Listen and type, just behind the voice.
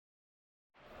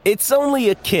It's only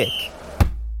a kick,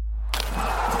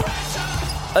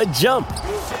 a jump,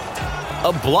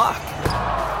 a block.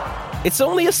 It's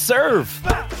only a serve.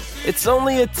 It's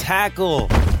only a tackle,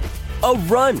 a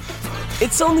run.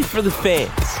 It's only for the fans.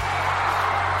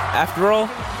 After all,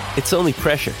 it's only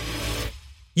pressure.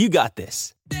 You got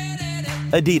this.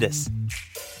 Adidas.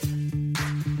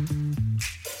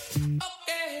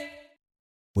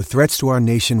 With threats to our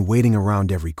nation waiting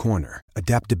around every corner,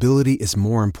 adaptability is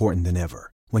more important than ever.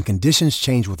 When conditions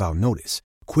change without notice,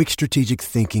 quick strategic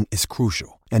thinking is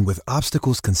crucial. And with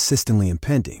obstacles consistently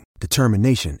impending,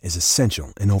 determination is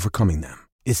essential in overcoming them.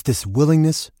 It's this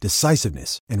willingness,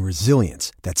 decisiveness, and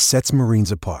resilience that sets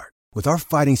Marines apart. With our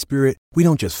fighting spirit, we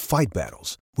don't just fight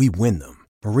battles, we win them.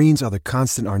 Marines are the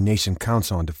constant our nation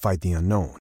counts on to fight the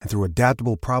unknown. And through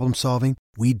adaptable problem solving,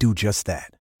 we do just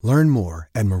that. Learn more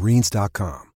at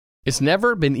marines.com. It's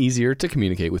never been easier to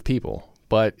communicate with people,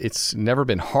 but it's never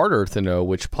been harder to know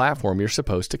which platform you're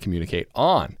supposed to communicate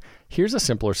on. Here's a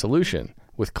simpler solution.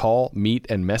 With call, meet,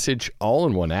 and message all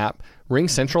in one app,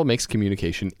 RingCentral makes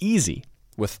communication easy.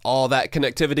 With all that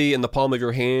connectivity in the palm of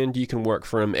your hand, you can work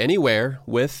from anywhere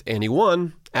with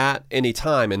anyone at any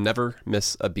time and never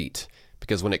miss a beat.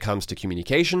 Because when it comes to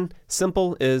communication,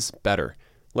 simple is better.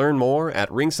 Learn more at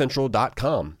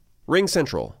ringcentral.com.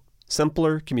 RingCentral.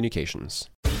 Simpler communications.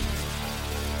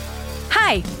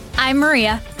 Hi, I'm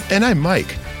Maria. And I'm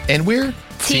Mike. And we're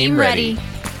Team Ready.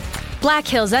 Black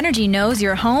Hills Energy knows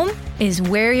your home is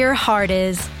where your heart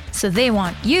is, so they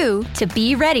want you to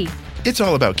be ready. It's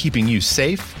all about keeping you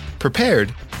safe,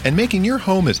 prepared, and making your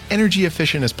home as energy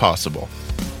efficient as possible.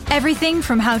 Everything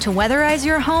from how to weatherize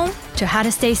your home to how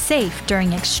to stay safe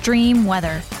during extreme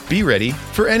weather. Be ready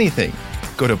for anything.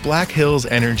 Go to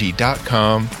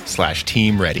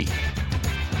blackhillsenergy.com/team ready.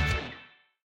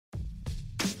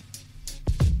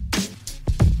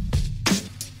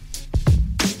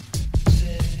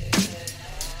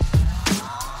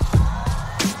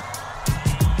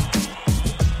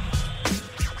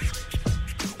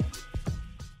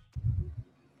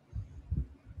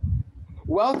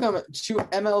 Welcome to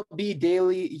MLB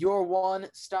Daily, your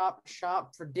one-stop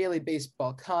shop for daily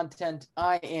baseball content.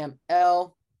 I am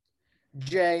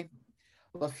LJ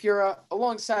LaFura.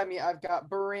 Alongside me, I've got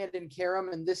Brandon Karam,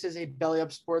 and this is a Belly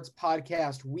Up Sports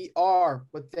podcast. We are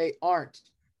what they aren't.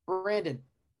 Brandon,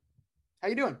 how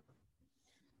you doing?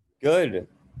 Good.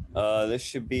 This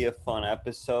should be a fun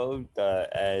episode,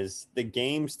 as the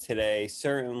games today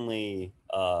certainly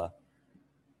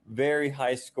very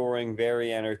high scoring,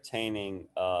 very entertaining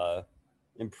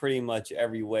in pretty much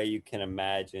every way you can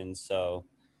imagine. So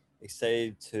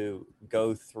excited to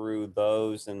go through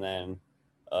those and then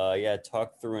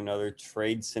talk through another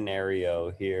trade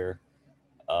scenario here.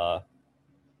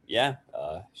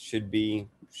 Should be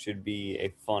a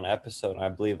fun episode. I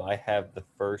believe I have the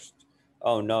first.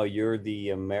 Oh no, you're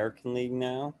the American League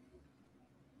now?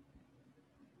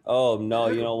 Oh no,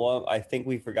 you know what? I think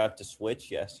we forgot to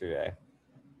switch yesterday.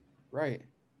 Right.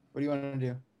 What do you want to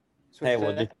do?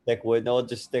 We'll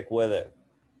just stick with it.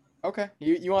 Okay.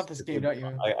 You want this game, don't you?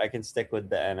 I can stick with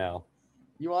the NL.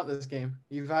 You want this game.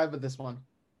 You vibe with this one.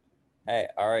 Hey,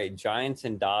 all right. Giants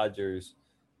and Dodgers.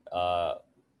 One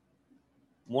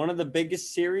of the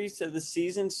biggest series of the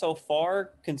season so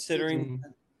far, considering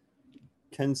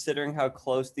how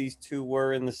close these two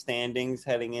were in the standings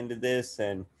heading into this,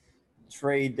 and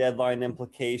trade deadline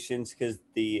implications, because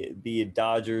the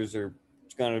Dodgers are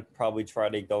going to probably try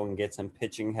to go and get some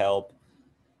pitching help.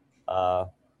 We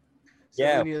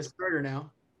need a starter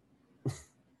now.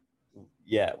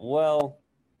 Yeah, well,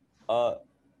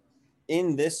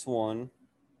 in this one,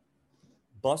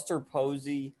 Buster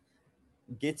Posey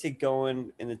gets it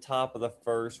going in the top of the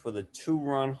first with a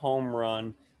 2-run home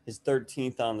run, his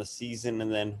 13th on the season, and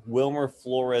then Wilmer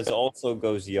Flores also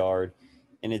goes yard,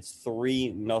 and it's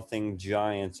 3-0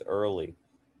 Giants early.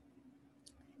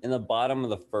 In the bottom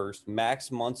of the first, Max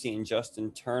Muncy and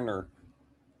Justin Turner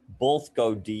both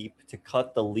go deep to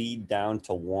cut the lead down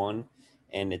to 1,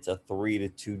 and it's a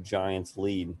 3-2 Giants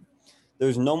lead.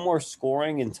 There's no more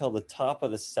scoring until the top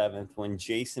of the 7th when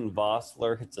Jason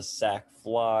Vossler hits a sac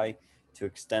fly to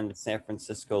extend the San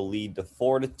Francisco lead to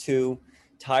 4-2.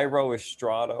 Thairo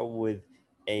Estrada with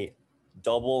a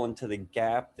double into the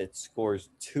gap that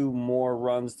scores 2 more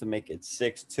runs to make it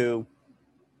 6-2.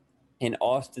 And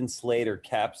Austin Slater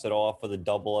caps it off with a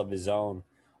double of his own.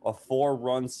 A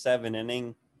 4-run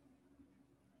 7th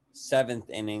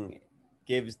inning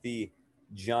gives the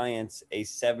Giants a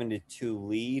 7-2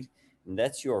 lead, and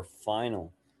that's your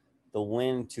final. The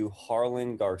win to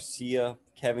Harlan Garcia.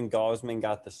 Kevin Gausman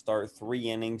got the start,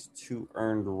 3 innings, 2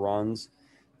 earned runs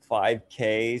 5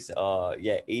 Ks.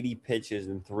 80 pitches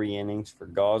in 3 innings for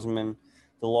Gosman.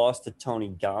 The loss to Tony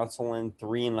Gonsolin,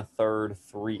 3 1/3,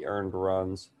 3 earned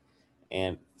runs,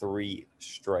 and 3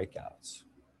 strikeouts.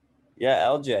 Yeah,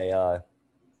 LJ,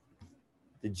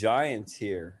 the Giants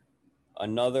here,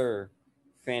 another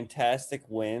fantastic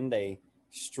win. They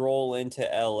stroll into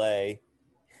LA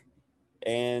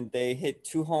and they hit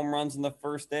 2 home runs in the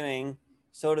first inning.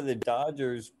 So did the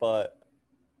Dodgers, but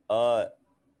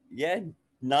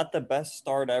not the best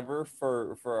start ever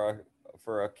for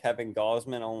a Kevin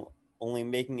Gausman, only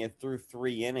making it through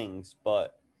 3 innings,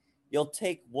 but you'll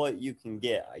take what you can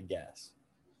get, I guess.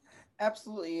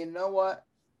 Absolutely. You know what?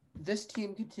 This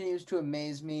team continues to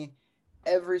amaze me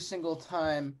every single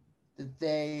time that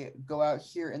they go out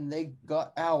here and they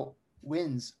got out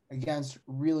wins against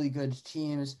really good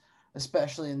teams,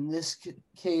 especially in this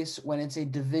case when it's a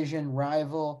division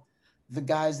rival, the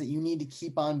guys that you need to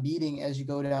keep on beating as you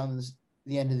go down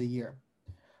the end of the year.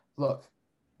 Look,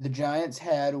 the Giants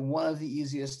had one of the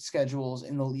easiest schedules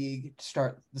in the league to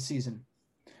start the season.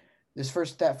 That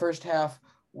first half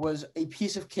was a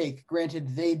piece of cake.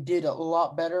 Granted, they did a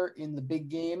lot better in the big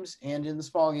games and in the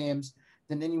small games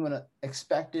than anyone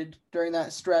expected during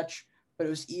that stretch, but it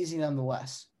was easy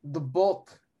nonetheless. The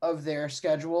bulk of their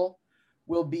schedule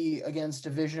will be against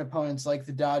division opponents like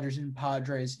the Dodgers and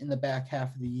Padres in the back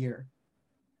half of the year.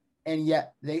 And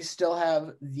yet they still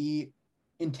have the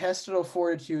intestinal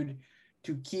fortitude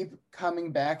to keep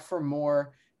coming back for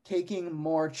more, taking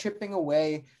more, chipping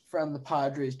away from the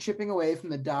Padres, chipping away from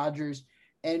the Dodgers,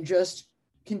 and just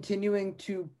continuing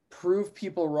to prove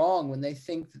people wrong when they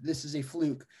think that this is a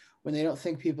fluke, when they don't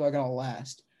think people are going to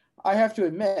last. I have to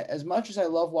admit, as much as I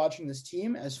love watching this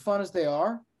team, as fun as they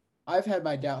are, I've had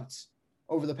my doubts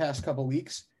over the past couple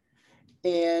weeks.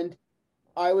 And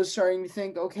I was starting to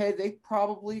think, okay, they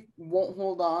probably won't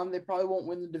hold on. They probably won't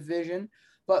win the division,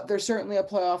 but they're certainly a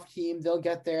playoff team. They'll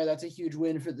get there. That's a huge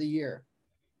win for the year.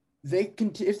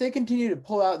 If they continue to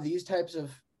pull out these types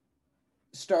of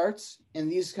starts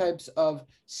and these types of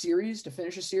series to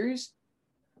finish a series,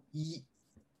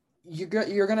 you're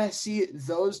going to see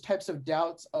those types of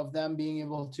doubts of them being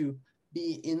able to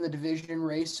be in the division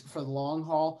race for the long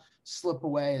haul slip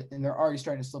away, and they're already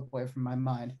starting to slip away from my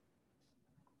mind.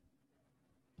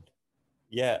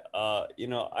 Yeah,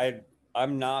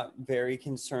 I'm not very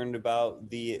concerned about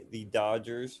the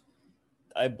Dodgers.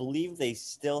 I believe they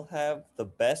still have the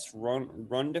best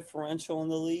run differential in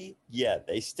the league. Yeah,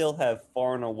 they still have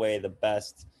far and away the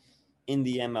best in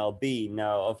the MLB.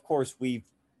 Now, of course, we've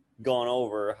gone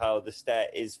over how the stat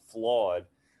is flawed,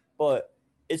 but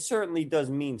it certainly does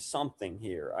mean something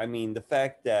here. I mean, the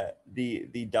fact that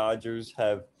the Dodgers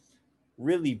have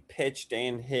really pitched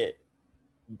and hit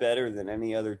better than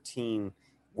any other team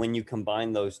when you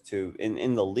combine those two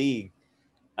in the league,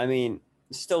 I mean,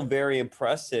 still very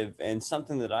impressive. And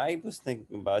something that I was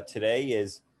thinking about today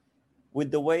is,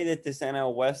 with the way that this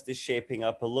NL West is shaping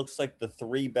up, it looks like the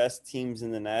 3 best teams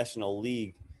in the National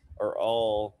League are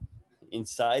all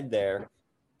inside there.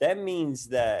 That means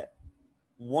that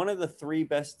one of the 3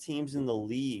 best teams in the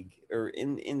league, or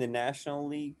in the National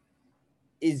League,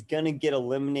 is going to get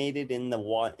eliminated in the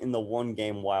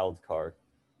 1-game wild card.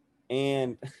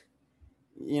 And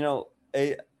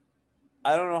I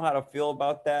don't know how to feel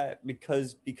about that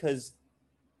because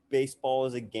baseball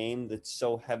is a game that's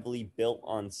so heavily built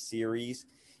on series,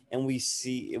 and we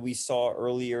saw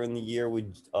earlier in the year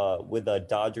with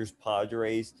Dodgers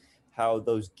Padres how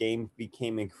those games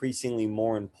became increasingly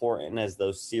more important as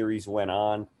those series went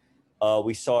on.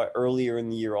 We saw it earlier in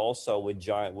the year also with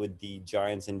the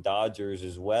Giants and Dodgers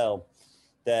as well.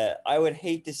 That I would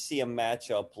hate to see a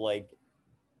matchup like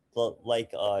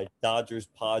Dodgers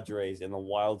Padres in the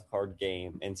wild card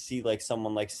game and see like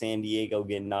someone like San Diego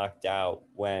get knocked out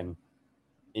when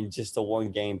in just a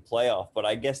 1-game playoff. But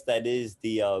I guess that is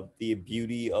the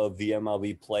beauty of the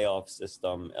MLB playoff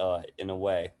system in a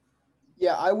way.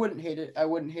 Yeah, I wouldn't hate it. I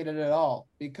wouldn't hate it at all,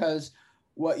 because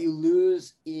what you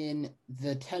lose in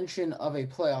the tension of a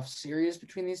playoff series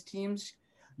between these teams,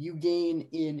 you gain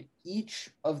in each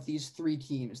of these 3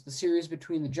 teams. The series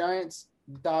between the Giants,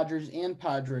 Dodgers, and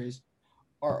Padres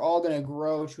are all going to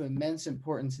grow to immense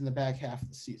importance in the back half of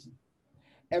the season.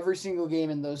 Every single game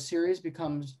in those series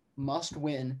becomes must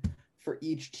win for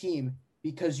each team,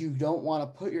 because you don't want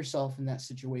to put yourself in that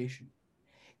situation.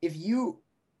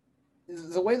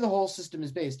 The way the whole system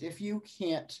is based, if you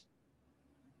can't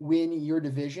win your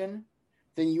division,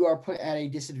 then you are put at a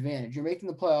disadvantage. You're making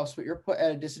the playoffs, but you're put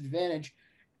at a disadvantage.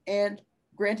 And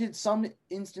granted, some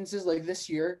instances like this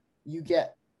year, you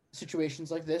get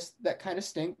situations like this that kind of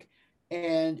stink,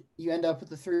 and you end up with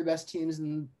the 3 best teams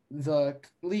in the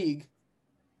league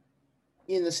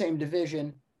in the same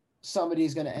division,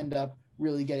 somebody's going to end up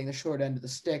really getting the short end of the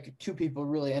stick. Two people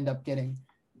really end up getting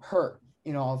hurt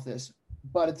in all of this.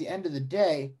 But at the end of the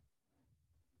day,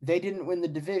 they didn't win the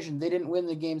division. They didn't win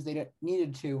the games they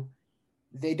needed to.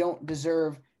 They don't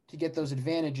deserve to get those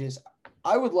advantages.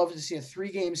 I would love to see a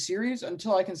 3-game series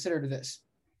until I considered this.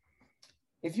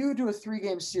 If you do a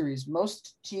 3-game series,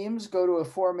 most teams go to a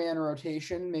 4-man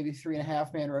rotation, maybe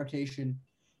 3.5-man rotation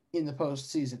in the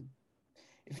postseason.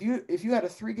 If you had a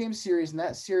 3-game series and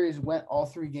that series went all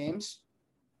 3 games,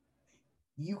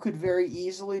 you could very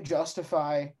easily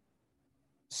justify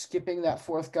skipping that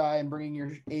 4th guy and bringing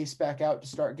your ace back out to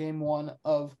start game 1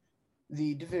 of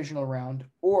the divisional round,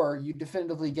 or you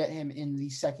definitively get him in the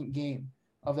 2nd game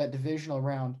of that divisional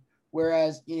round.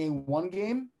 Whereas in a 1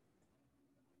 game,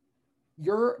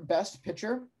 your best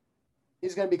pitcher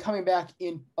is going to be coming back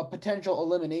in a potential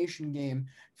elimination game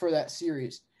for that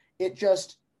series.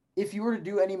 If you were to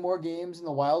do any more games in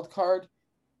the wild card,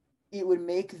 it would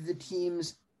make the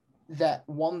teams that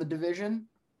won the division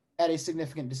at a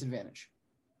significant disadvantage.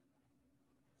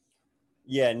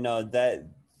 Yeah, no,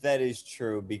 that is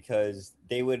true, because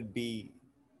they would be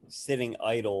sitting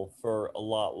idle for a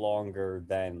lot longer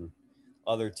than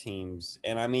other teams.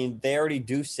 And I mean, they already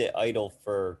do sit idle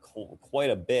for quite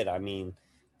a bit. I mean,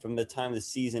 from the time the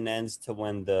season ends to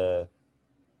when the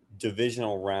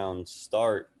divisional rounds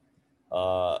start,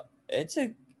 it's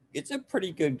a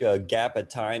pretty good gap of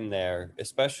time there,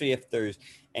 especially if there's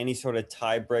any sort of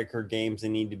tiebreaker games that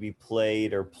need to be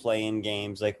played or play-in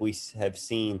games like we have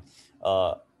seen.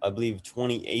 I believe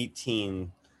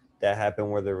 2018 that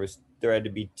happened where there had to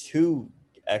be 2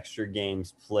 extra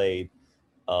games played.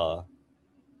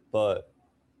 But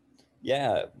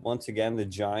yeah, once again, the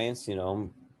Giants,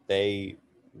 this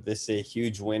is a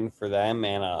huge win for them,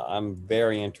 and I'm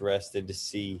very interested to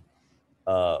see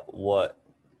what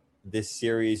this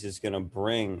series is going to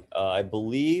bring. I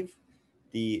believe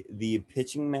the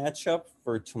pitching matchup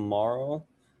for tomorrow,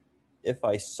 if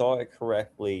I saw it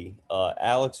correctly,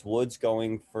 Alex Wood's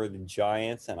going for the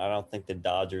Giants, and I don't think the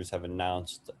Dodgers have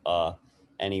announced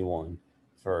anyone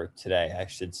for today, I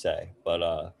should say.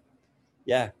 But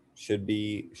yeah, should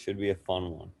be a fun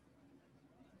one.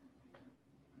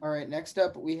 All right, next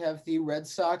up we have the Red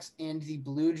Sox and the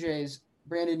Blue Jays.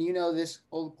 Brandon, you know this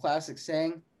old classic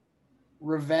saying,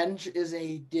 revenge is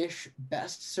a dish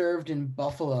best served in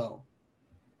Buffalo.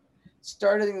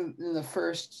 Starting in the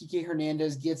first, Kike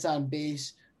Hernandez gets on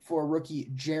base for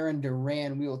rookie Jarren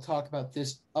Duran. We will talk about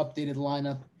this updated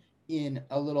lineup in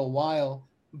a little while.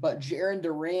 But Jarren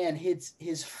Duran hits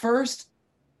his first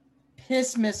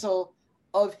piss missile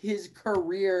of his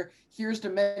career. Here's to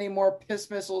many more piss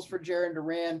missiles for Jarren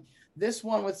Duran. This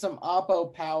one with some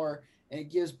oppo power, and it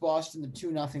gives Boston the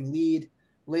 2-0 lead.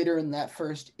 Later in that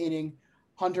first inning,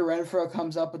 Hunter Renfroe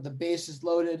comes up with the bases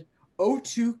loaded,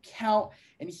 0-2 count,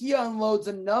 and he unloads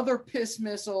another piss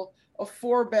missile, a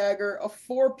 4-bagger, a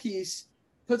 4-piece,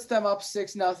 puts them up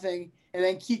 6-0, and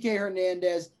then Kike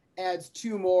Hernandez adds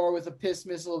 2 more with a piss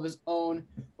missile of his own.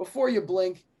 Before you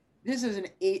blink, this is an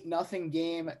 8-0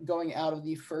 game going out of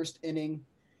the first inning.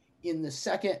 In the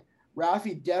second,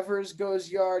 Rafi Devers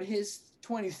goes yard, his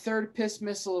 23rd piss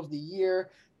missile of the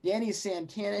year. Danny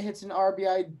Santana hits an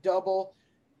RBI double.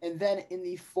 And then in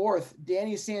the fourth,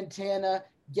 Danny Santana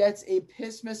gets a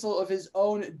piss missile of his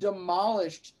own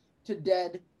demolished to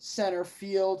dead center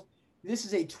field. This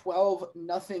is a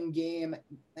 12-0 game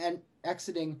and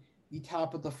exiting the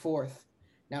top of the fourth.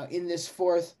 Now in this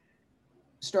fourth,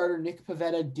 starter Nick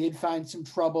Pivetta did find some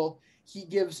trouble. He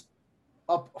gives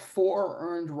up 4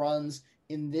 earned runs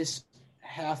in this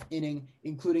half inning,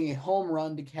 including a home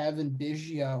run to Kevin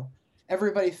Biggio.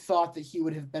 Everybody thought that he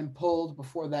would have been pulled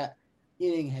before that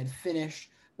inning had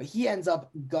finished, but he ends up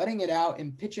gutting it out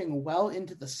and pitching well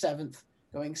into the seventh,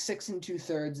 going 6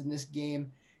 2/3 in this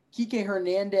game. Kike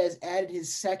Hernandez added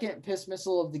his second piss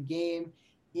missile of the game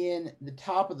in the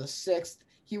top of the sixth.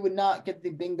 He would not get the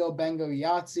bingo bango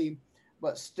Yahtzee,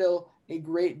 but still a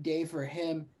great day for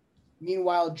him.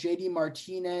 Meanwhile, JD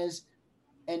Martinez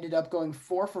ended up going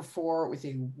 4 for 4 with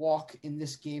a walk in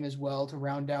this game as well to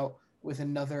round out with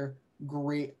another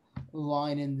great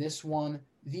line in this one.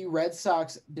 The Red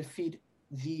Sox defeat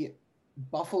the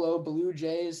Buffalo Blue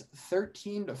Jays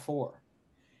 13-4.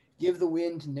 Give the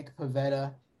win to Nick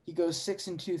Pivetta. He goes 6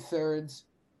 2/3,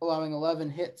 allowing 11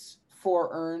 hits, 4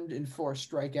 earned, and 4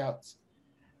 strikeouts.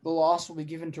 The loss will be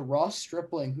given to Ross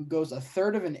Stripling, who goes a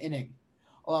third of an inning,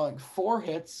 allowing 4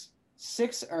 hits,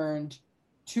 6 earned,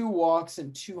 2 walks,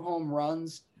 and 2 home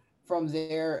runs. From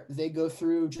there, they go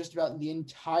through just about the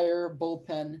entire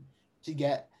bullpen to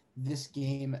get this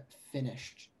game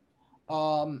finished.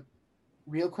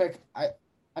 Real quick,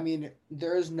 I mean,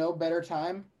 there is no better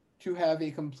time to have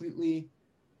a completely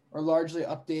or largely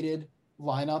updated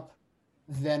lineup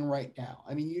than right now.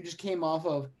 I mean, you just came off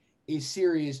of a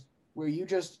series where you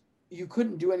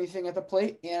couldn't do anything at the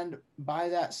plate, and by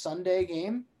that Sunday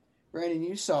game, Brandon,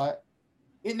 you saw it.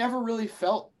 It never really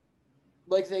felt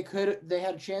like they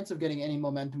had a chance of getting any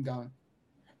momentum going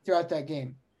throughout that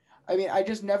game. I mean, I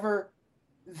just never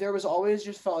there was always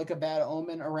just felt like a bad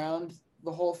omen around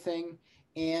the whole thing,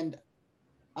 and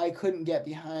I couldn't get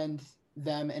behind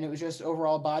them, and it was just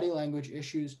overall body language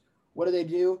issues. What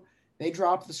do? They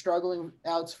dropped the struggling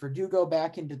Alex Verdugo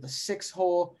back into the 6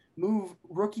 hole, move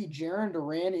rookie Jaron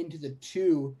Duran into the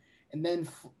 2, and then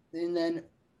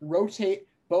rotate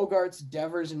Bogarts,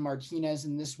 Devers, and Martinez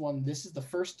in this one. This is the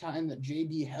first time that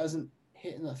JD hasn't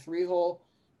hit in the 3 hole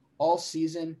all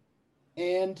season,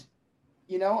 and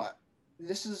you know,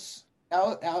 this is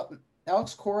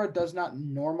Alex Cora does not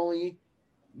normally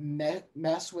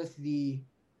mess with the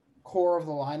core of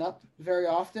the lineup very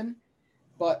often,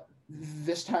 but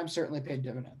this time certainly paid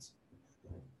dividends.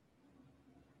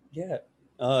 Yeah.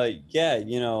 I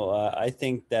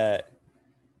think that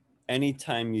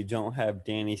anytime you don't have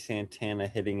Danny Santana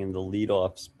hitting in the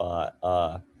leadoff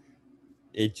spot,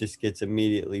 it just gets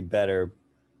immediately better.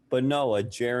 But no,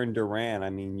 Jaron Duran, I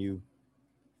mean, you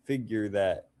figure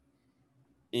that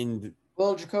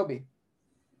Will Jacoby.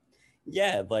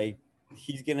 Yeah, like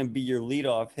he's going to be your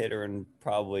leadoff hitter and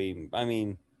probably, I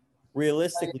mean,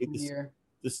 realistically,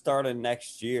 the start of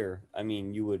next year, I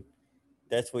mean,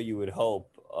 that's what you would hope.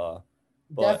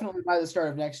 But, definitely by the start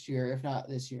of next year, if not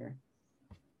this year.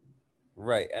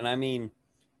 Right. And I mean,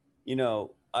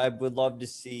 I would love to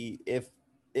see if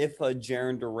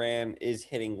Jaron Duran is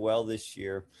hitting well this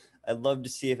year, I'd love to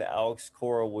see if Alex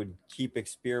Cora would keep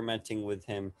experimenting with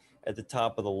him at the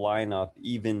top of the lineup,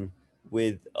 even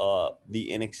with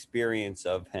the inexperience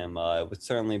of him. It would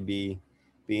certainly be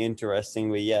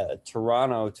interesting. But yeah,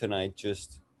 Toronto tonight,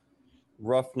 just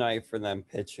rough night for them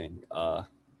pitching.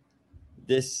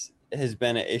 This has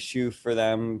been an issue for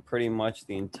them pretty much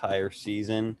the entire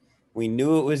season. We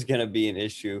knew it was going to be an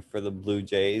issue for the Blue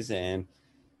Jays, and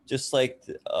just like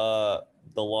the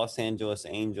Los Angeles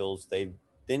Angels, they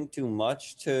didn't do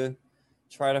much to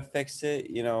try to fix it.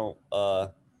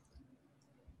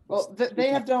 Well, they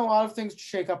have done a lot of things to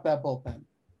shake up that bullpen.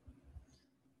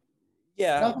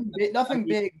 Yeah, nothing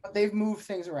big, but they've moved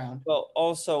things around. Well,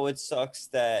 also it sucks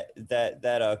that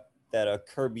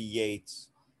Kirby Yates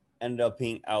ended up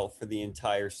being out for the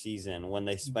entire season when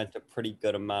they spent a pretty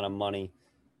good amount of money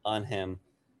on him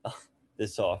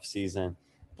this offseason.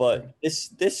 But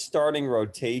this starting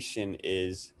rotation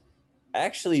is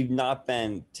actually not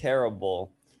been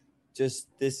terrible. Just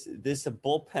this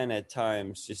bullpen at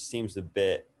times just seems a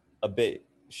bit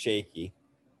shaky.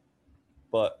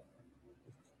 But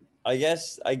I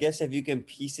guess if you can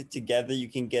piece it together, you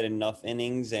can get enough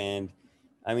innings, and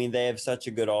I mean they have such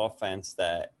a good offense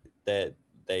that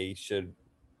they should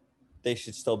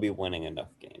still be winning enough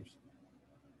games.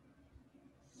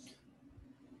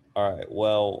 All right,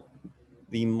 well,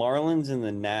 the Marlins and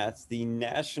the Nats, the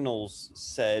Nationals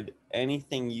said,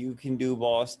 anything you can do,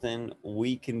 Boston,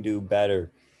 we can do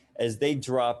better. As they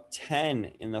dropped 10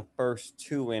 in the first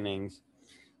 2 innings,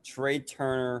 Trey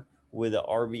Turner with an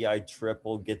RBI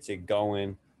triple gets it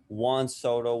going. Juan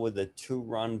Soto with a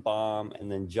 2-run bomb,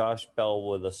 and then Josh Bell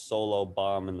with a solo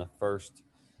bomb in the first.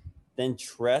 Then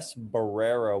Tres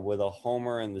Barrera with a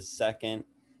homer in the second.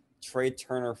 Trey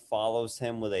Turner follows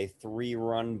him with a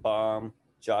 3-run bomb.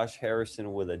 Josh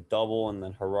Harrison with a double, and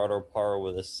then Gerardo Parra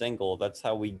with a single. That's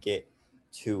how we get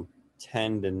to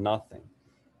 10-0.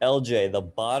 LJ, the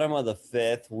bottom of the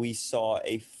 5th, we saw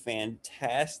a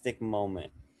fantastic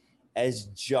moment as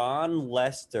John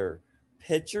Lester,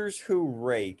 pitchers who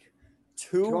rake,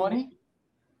 2-run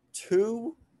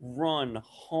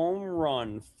home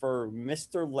run for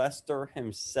Mr. Lester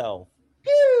himself.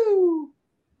 Pew!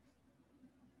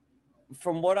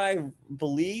 From what I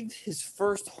believe, his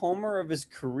first homer of his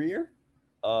career,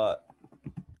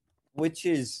 which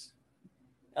is,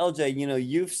 LJ,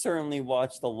 you've certainly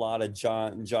watched a lot of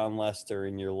John Lester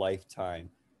in your lifetime.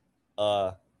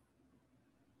 Yeah,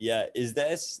 is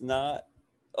this not?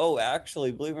 Oh,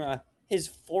 actually, believe it or not, his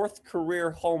 4th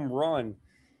career home run,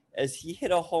 as he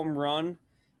hit a home run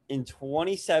in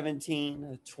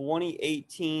 2017,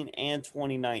 2018, and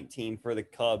 2019 for the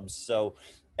Cubs. So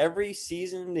every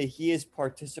season that he has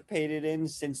participated in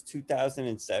since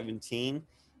 2017,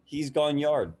 he's gone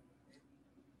yard.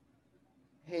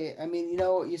 Hey, I mean,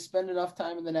 you spend enough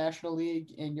time in the National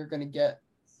League and you're going to get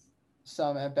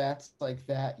some at-bats like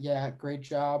that. Yeah, great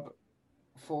job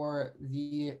for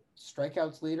the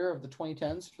strikeouts leader of the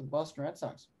 2010s for the Boston Red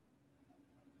Sox.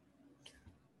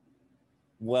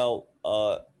 Well,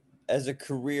 as a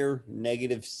career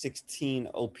negative 16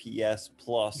 OPS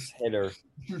plus hitter,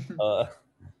 uh,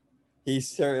 he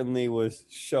certainly was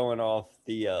showing off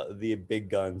the big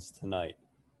guns tonight.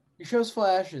 He shows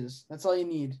flashes. That's all you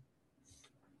need.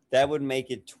 That would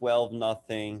make it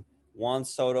 12-0. Juan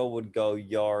Soto would go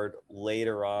yard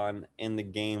later on in the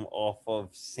game off of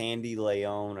Sandy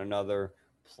Leon, another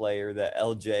player that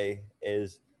LJ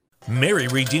is. Mary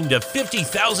redeemed a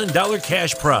 $50,000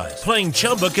 cash prize playing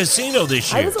Chumba Casino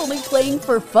this year. I was only playing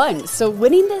for fun, so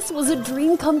winning this was a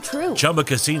dream come true. Chumba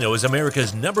Casino is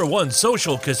America's #1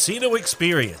 social casino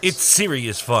experience. It's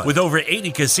serious fun. With over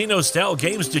 80 casino-style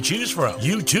games to choose from,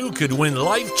 you too could win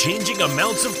life-changing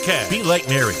amounts of cash. Be like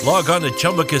Mary. Log on to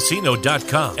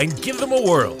ChumbaCasino.com and give them a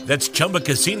whirl. That's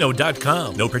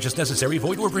ChumbaCasino.com. No purchase necessary.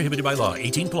 Void where prohibited by law.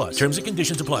 18+. Terms and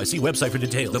conditions apply. See website for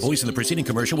details. The voice in the preceding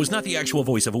commercial was not the actual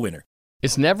voice of a winner.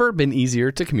 It's never been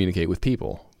easier to communicate with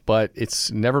people, but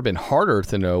it's never been harder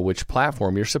to know which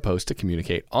platform you're supposed to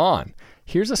communicate on.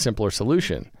 Here's a simpler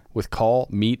solution. With Call,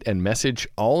 Meet, and Message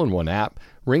all in one app,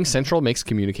 RingCentral makes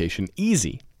communication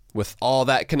easy. With all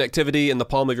that connectivity in the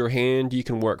palm of your hand, you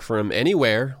can work from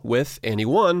anywhere with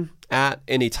anyone at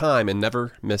any time and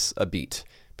never miss a beat.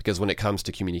 Because when it comes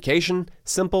to communication,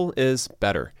 simple is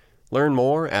better. Learn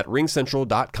more at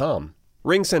ringcentral.com.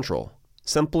 RingCentral.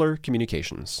 Simpler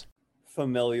communications.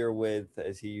 Familiar with,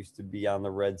 as he used to be on the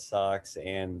Red Sox,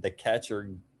 and the catcher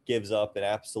gives up an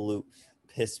absolute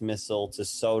piss missile to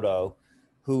Soto,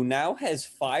 who now has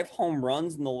 5 home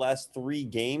runs in the last 3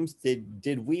 games.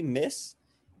 Did we miss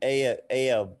a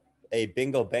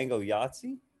bingo bango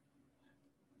Yahtzee?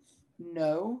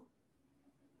 No.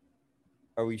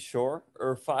 Are we sure?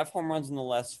 Or 5 home runs in the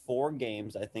last 4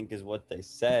 games, I think is what they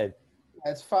said.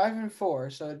 It's 5 and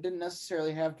 4, so it didn't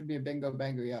necessarily have to be a bingo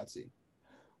bango Yahtzee.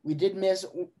 We did miss.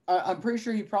 I'm pretty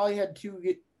sure he probably had two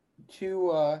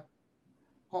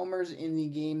homers in the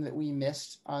game that we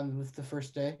missed on the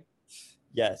first day.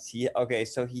 Yes.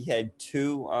 So he had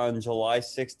 2 on July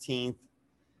 16th,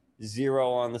 0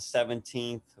 on the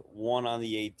 17th, 1 on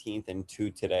the 18th, and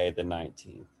 2 today, the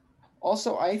 19th.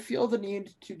 Also, I feel the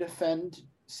need to defend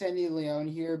Sandy Leon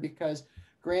here because,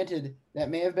 granted, that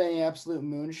may have been an absolute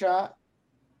moonshot.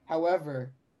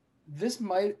 However, this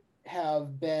might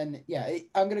have been,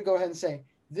 I'm going to go ahead and say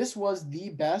this was the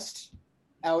best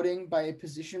outing by a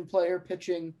position player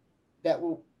pitching that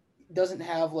doesn't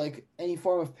have like any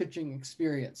form of pitching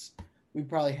experience we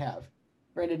probably have.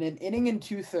 Brandon, an inning and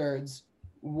 2/3,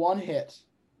 1 hit,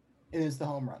 it is the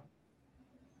home run.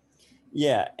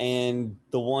 Yeah, and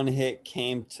the 1 hit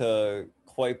came to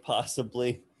quite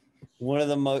possibly one of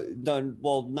the most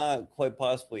not quite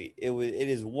possibly. It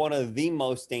is one of the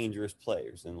most dangerous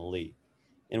players in the league,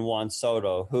 in Juan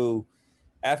Soto, who,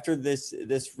 after this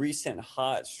recent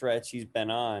hot stretch he's been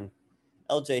on,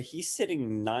 LJ, he's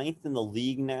sitting 9th in the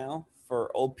league now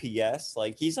for OPS.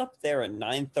 Like, he's up there at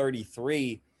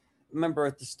 933. Remember,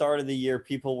 at the start of the year,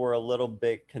 people were a little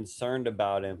bit concerned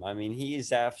about him. I mean, he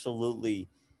is absolutely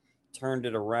turned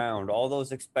it around. All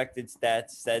those expected stats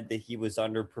said that he was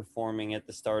underperforming at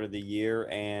the start of the year,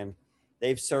 and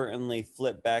they've certainly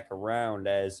flipped back around.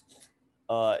 As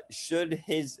should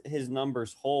his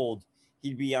numbers hold,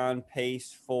 he'd be on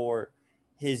pace for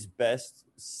his best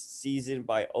season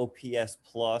by OPS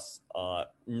plus,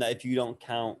 if you don't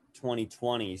count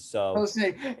 2020. So I was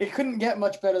saying it couldn't get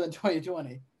much better than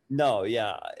 2020. No,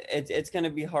 yeah, it's going to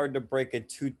be hard to break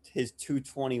his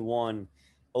 221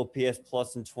 OPS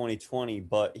plus in 2020,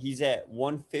 but he's at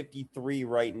 153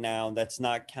 right now. That's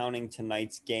not counting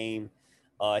tonight's game.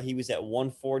 He was at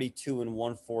 142 and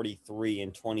 143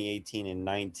 in 2018 and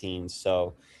 19.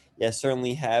 So, yeah,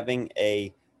 certainly having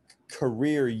a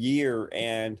career year.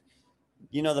 And,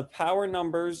 you know, the power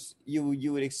numbers you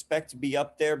would expect to be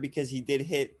up there because he did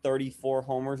hit 34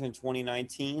 homers in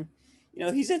 2019. You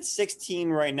know, he's at 16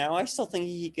 right now. I still think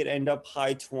he could end up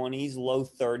high 20s, low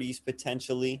 30s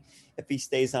potentially if he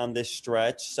stays on this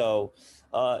stretch. So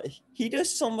he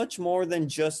does so much more than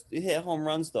just hit home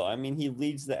runs, though. I mean, he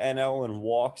leads the NL in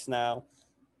walks now.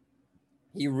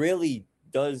 He really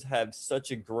does have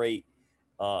such a great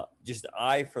just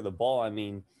eye for the ball. I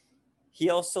mean, he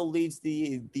also leads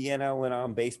the NL in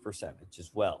on-base percentage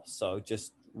as well. So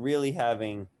just really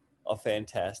having a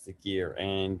fantastic year,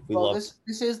 and this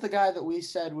is the guy that we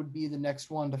said would be the next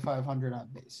one to 500 on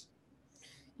base.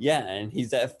 Yeah, and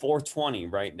he's at 420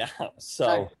 right now,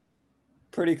 so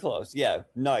pretty close. Yeah,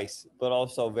 nice, but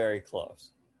also very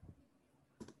close.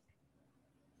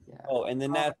 Yeah. Oh, and the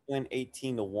Nats win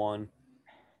 18-1.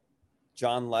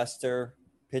 John Lester,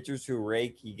 pitchers who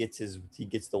rake, he gets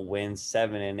the win,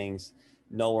 7 innings,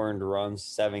 no earned runs,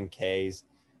 7 Ks.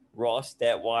 Ross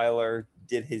Detweiler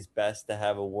did his best to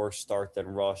have a worse start than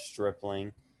Ross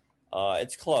Stripling.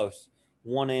 It's close.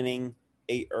 1 inning,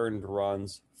 8 earned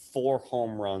runs, 4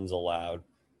 home runs allowed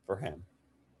for him.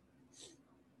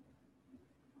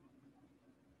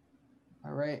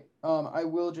 All right. I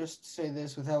will just say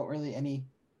this without really any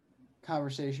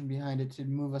conversation behind it to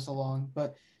move us along,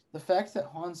 but the fact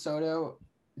that Juan Soto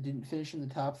didn't finish in the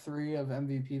top 3 of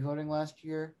MVP voting last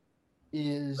year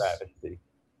is Travesty.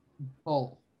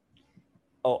 bull.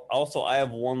 Oh, also, I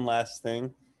have one last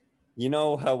thing. You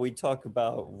know how we talk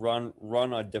about run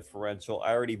on differential?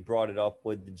 I already brought it up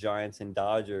with the Giants and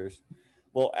Dodgers.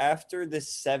 Well, after the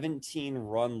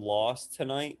 17-run loss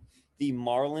tonight, the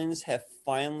Marlins have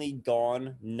finally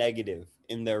gone negative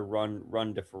in their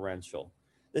run differential.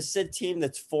 This is a team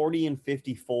that's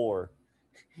 40-54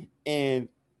 and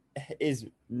is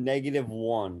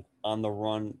 -1 on the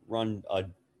run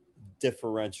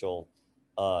differential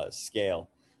scale.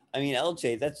 I mean,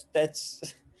 LJ,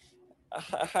 that's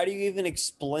how do you even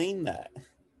explain that?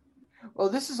 Well,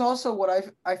 this is also what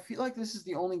I feel like this is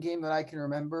the only game that I can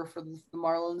remember for the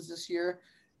Marlins this year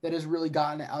that has really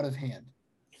gotten out of hand.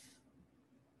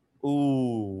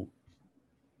 Ooh,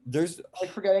 there's like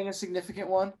forgetting a significant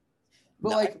one, but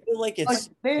no, I feel like it's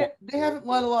they haven't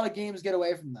let a lot of games get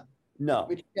away from them. No,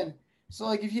 which again, so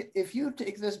like if you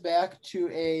take this back to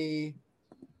a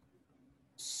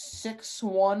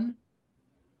 6-1,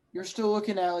 you're still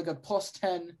looking at like a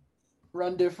 +10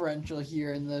 run differential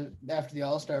here after the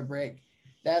All-Star break.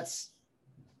 That's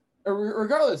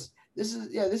regardless. This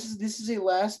is a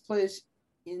last place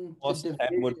in +10 the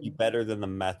division. would be better than the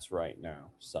Mets right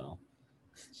now. So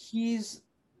they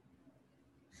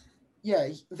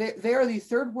are the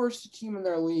third worst team in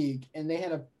their league, and they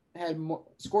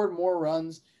scored more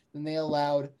runs than they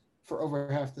allowed for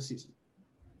over half the season.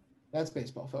 That's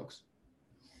baseball, folks.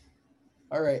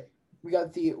 All right, we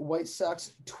got the White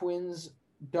Sox Twins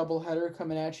doubleheader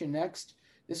coming at you next.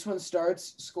 This one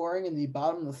starts scoring in the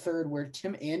bottom of the third, where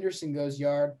Tim Anderson goes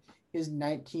yard, his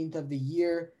 19th of the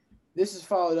year. This is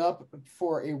followed up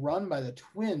for a run by the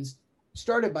Twins,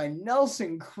 started by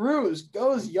Nelson Cruz,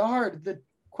 goes yard. The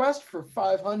quest for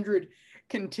 500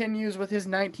 continues with his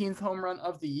 19th home run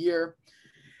of the year.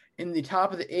 In the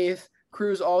top of the 8th,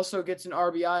 Cruz also gets an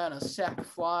RBI on a sac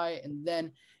fly, and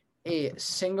then a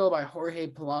single by Jorge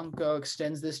Polanco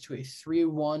extends this to a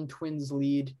 3-1 Twins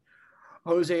lead.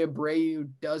 Jose Abreu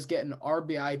does get an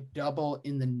RBI double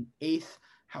in the 8th.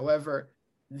 However,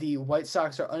 the White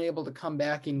Sox are unable to come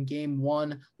back in Game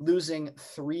 1, losing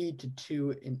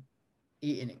 3-2 in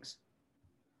 8 innings.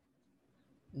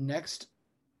 Next,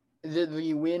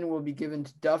 the win will be given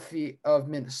to Duffy of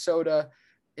Minnesota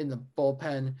in the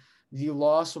bullpen. The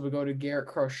loss will go to Garrett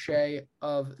Crochet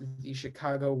of the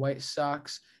Chicago White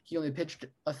Sox. He only pitched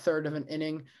a third of an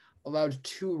inning, allowed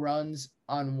 2 runs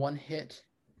on 1 hit,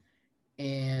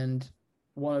 and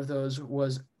one of those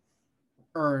was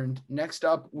earned. Next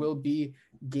up will be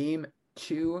Game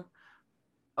 2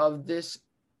 of this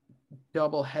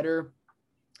doubleheader.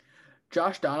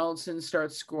 Josh Donaldson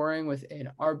starts scoring with an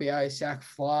RBI sac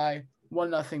fly,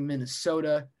 1-0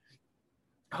 Minnesota.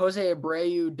 Jose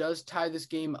Abreu does tie this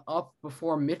game up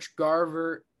before Mitch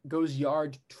Garver goes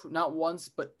yard not once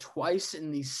but twice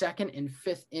in the 2nd and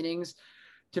 5th innings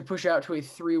to push out to a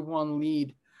 3-1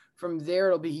 lead. From there,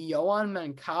 it'll be Yohan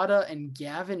Moncada and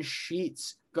Gavin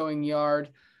Sheets going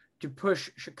yard to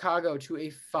push Chicago to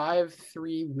a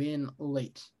 5-3 win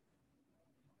late.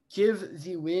 Give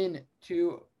the win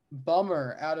to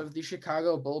Bummer out of the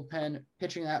Chicago bullpen,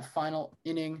 pitching that final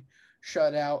inning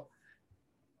shutout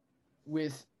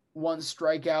with 1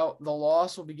 strikeout. The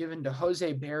loss will be given to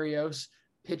Jose Barrios,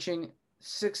 pitching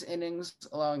 6 innings,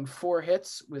 allowing 4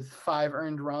 hits with 5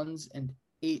 earned runs and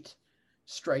 8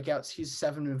 strikeouts. He's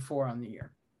 7-4 on the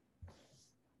year.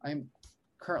 I'm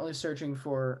currently searching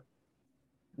for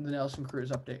the Nelson Cruz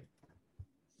update.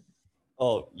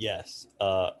 Oh, yes.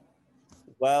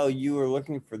 While you were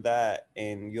looking for that,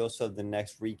 and you also have the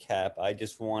next recap, I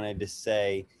just wanted to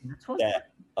say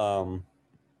that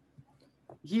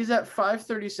he's at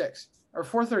 536 or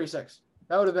 436.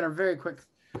 That would have been a very quick.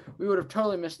 We would have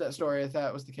totally missed that story if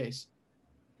that was the case.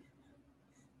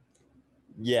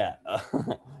 Yeah.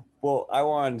 Well, I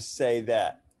wanted to say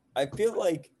that I feel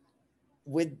like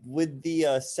with the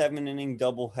 7-inning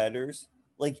doubleheaders,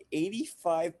 like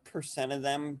 85% of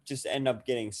them just end up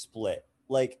getting split.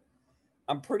 Like,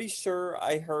 I'm pretty sure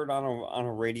I heard on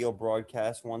a radio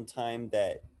broadcast one time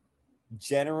that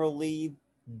generally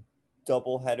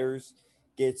doubleheaders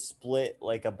get split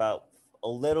like about a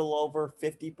little over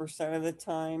 50% of the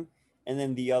time, and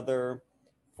then the other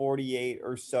 48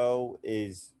 or so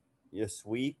is a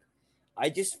sweep. I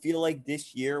just feel like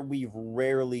this year we've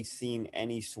rarely seen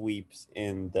any sweeps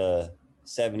in the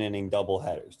 7-inning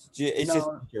doubleheaders. It's just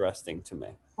interesting to me.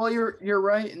 Well, you're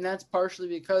right, and that's partially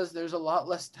because there's a lot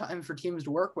less time for teams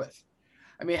to work with.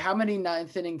 I mean, how many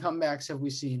 9th-inning comebacks have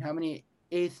we seen? How many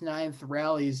 8th, 9th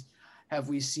rallies have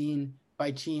we seen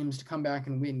by teams to come back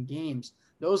and win games?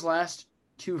 Those last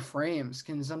 2 frames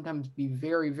can sometimes be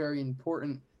very, very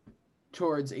important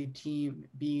towards a team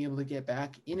being able to get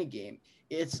back in a game.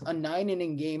 It's a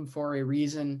 9-inning game for a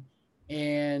reason,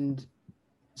 and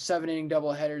 7-inning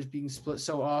doubleheaders being split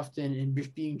so often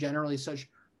and being generally such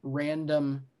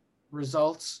random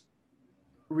results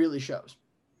really shows.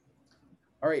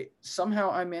 All right,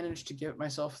 somehow I managed to get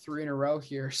myself 3 in a row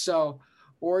here. So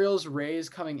Orioles, Rays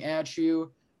coming at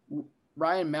you.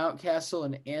 Ryan Mountcastle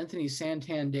and Anthony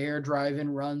Santander drive-in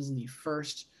runs in the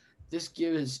first. This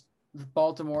gives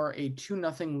Baltimore a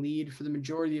 2-0 lead for the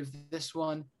majority of this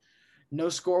one. No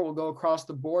score will go across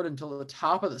the board until the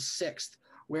top of the 6th,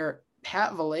 where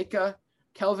Pat Valaika,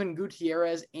 Kelvin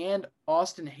Gutierrez, and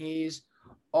Austin Hayes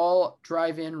all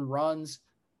drive-in runs.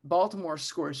 Baltimore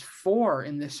scores 4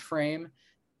 in this frame.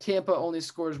 Tampa only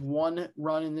scores 1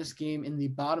 run in this game in the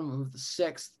bottom of the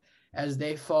 6th as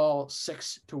they fall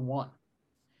 6-1.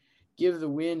 Give the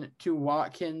win to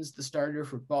Watkins, the starter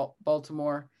for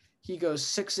Baltimore. He goes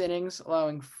 6 innings,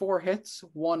 allowing 4 hits,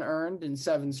 1 earned, and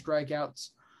 7 strikeouts.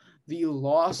 The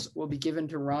loss will be given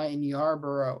to Ryan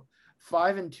Yarborough,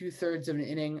 5 2/3 of an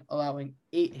inning, allowing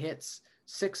 8 hits,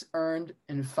 6 earned,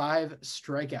 and 5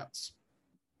 strikeouts.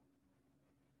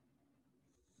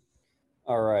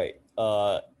 All right.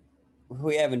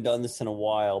 We haven't done this in a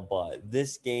while, but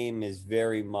this game is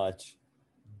very much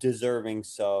deserving.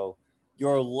 So,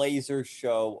 your laser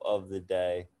show of the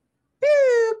day.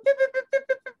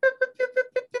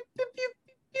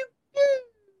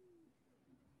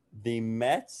 The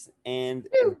Mets and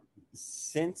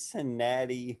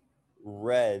Cincinnati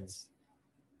Reds.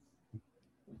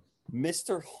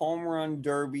 Mr. Home Run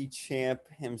Derby champ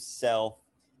himself,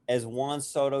 as Juan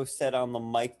Soto said on the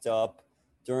mic'd up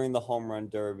during the Home Run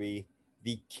Derby,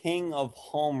 the king of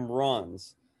home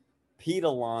runs, Pete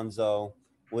Alonso,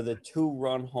 with a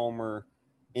 2-run homer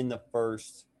in the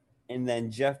first, and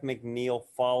then Jeff McNeil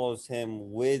follows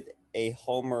him with a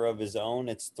homer of his own.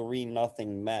 It's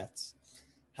 3-0 Mets.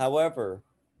 However,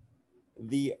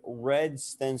 the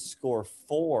Reds then score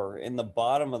 4 in the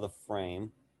bottom of the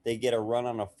frame. They get a run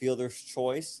on a fielder's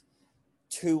choice,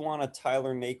 2 on a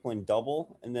Tyler Naquin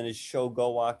double, and then a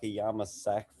Shogo Akiyama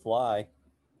sac fly.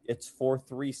 It's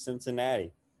 4-3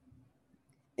 Cincinnati.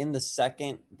 In the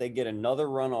second, they get another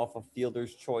run off a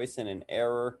fielder's choice and an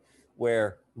error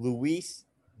where Luis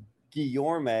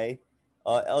Guillorme,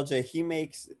 LJ, he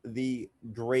makes the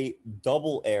great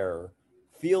double error,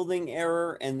 fielding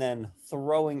error, and then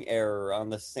throwing error on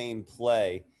the same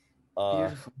play.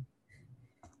 Beautiful.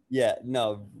 Yeah,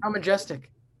 no. How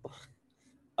majestic.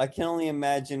 I can only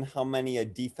imagine how many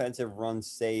defensive runs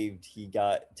saved he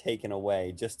got taken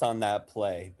away just on that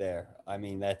play there. I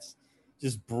mean, that's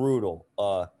just brutal.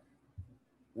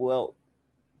 Well,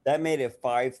 that made it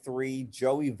 5-3.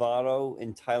 Joey Votto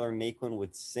and Tyler Naquin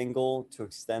would single to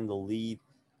extend the lead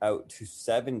out to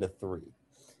 7-3.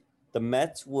 The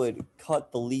Mets would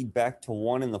cut the lead back to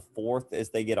 1 in the 4th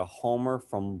as they get a homer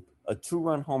from a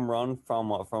 2-run home run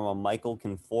from a Michael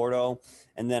Conforto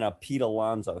and then a Pete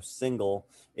Alonso single.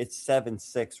 It's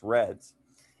 7-6 Reds.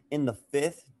 In the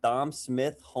 5th, Dom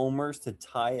Smith homers to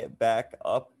tie it back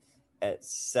up at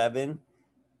 7,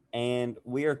 and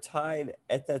we are tied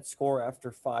at that score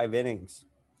after 5 innings.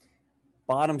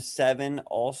 Bottom 7,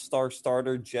 all-star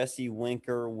starter Jesse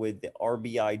Winker with the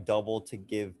RBI double to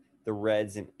give the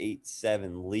Reds an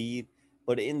 8-7 lead.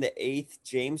 But in the 8th,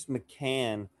 James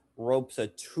McCann ropes a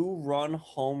 2-run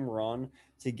home run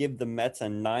to give the Mets a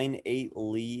 9-8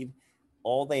 lead.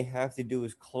 All they have to do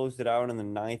is close it out in the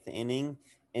 9th inning,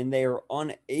 and they are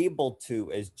unable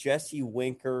to, as Jesse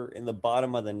Winker in the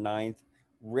bottom of the 9th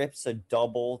rips a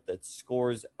double that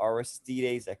scores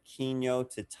Aristides Aquino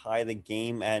to tie the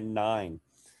game at 9.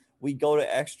 We go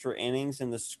to extra innings,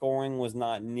 and the scoring was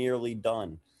not nearly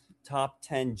done. Top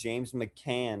 10, James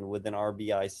McCann with an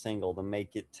RBI single to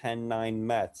make it 10-9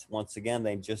 Mets. Once again,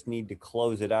 they just need to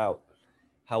close it out.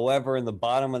 However, in the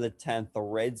bottom of the 10th, the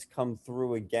Reds come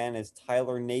through again as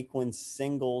Tyler Naquin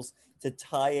singles to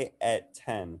tie it at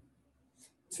 10.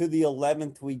 To the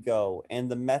 11th we go,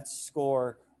 and the Mets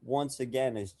score once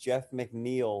again as Jeff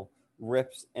McNeil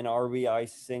rips an RBI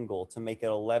single to make it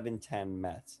 11-10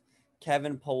 Mets.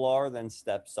 Kevin Pillar then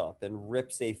steps up and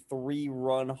rips a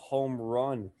 3-run home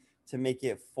run to make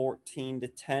it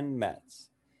 14-10 Mets.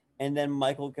 And then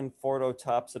Michael Conforto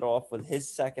tops it off with his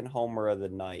second homer of the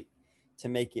night to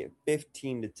make it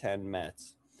 15-10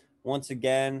 Mets. Once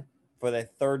again, for the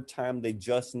third time, they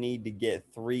just need to get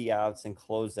 3 outs and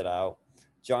close it out.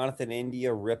 Jonathan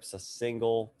India rips a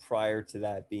single prior to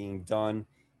that being done.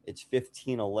 It's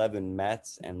 15-11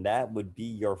 Mets, and that would be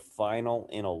your final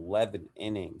in 11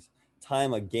 innings.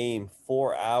 Time of game,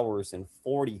 4 hours and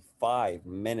 45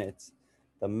 minutes.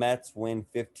 The Mets win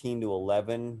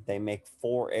 15-11. They make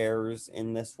 4 errors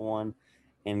in this one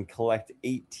and collect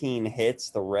 18 hits.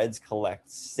 The Reds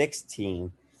collect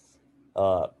 16.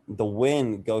 The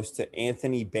win goes to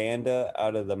Anthony Banda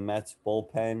out of the Mets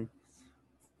bullpen.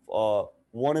 1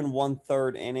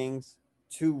 1/3 innings,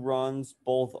 2 runs,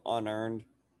 both unearned.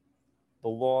 The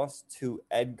loss to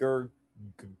Edgar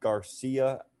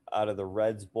Garcia out of the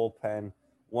Reds bullpen,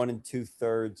 1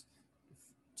 2/3,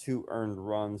 2 earned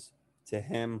runs to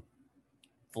him.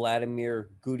 Vladimir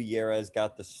Gutierrez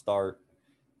got the start,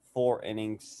 4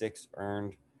 innings, 6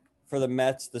 earned. For the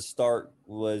Mets, the start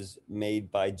was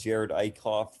made by Jared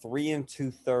Eichhoff, 3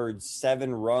 2/3,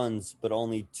 7 runs, but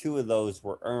only 2 of those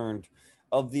were earned.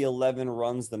 Of the 11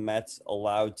 runs the Mets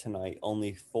allowed tonight,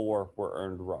 only 4 were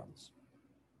earned runs.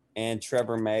 And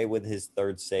Trevor May with his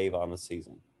 3rd save on the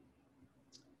season.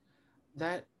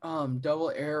 That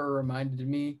double error reminded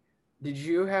me. Did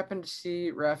you happen to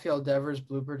see Rafael Devers'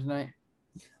 blooper tonight?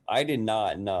 I did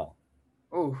not, no.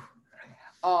 Oh,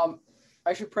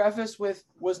 I should preface with,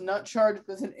 was not charged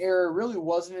with an error. Really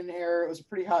wasn't an error. It was a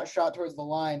pretty hot shot towards the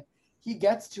line. He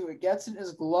gets to it, gets in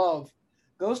his glove,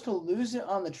 goes to lose it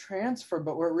on the transfer,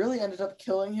 but where it really ended up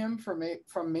killing him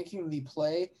from making the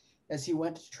play as he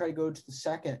went to try to go to the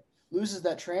second, loses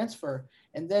that transfer,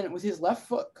 and then with his left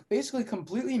foot basically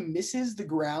completely misses the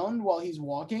ground while he's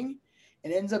walking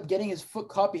and ends up getting his foot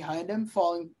caught behind him,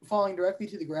 falling directly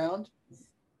to the ground.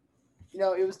 You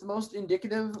know, it was the most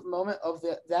indicative moment of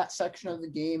that section of the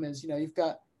game is, you know, you've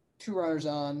got 2 runners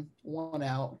on, 1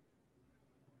 out,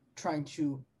 trying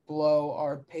to blow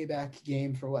our payback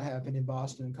game for what happened in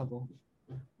Boston a couple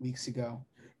weeks ago.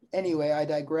 Anyway, I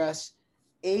digress.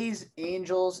 A's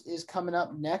Angels is coming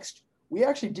up next. We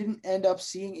actually didn't end up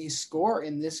seeing a score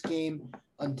in this game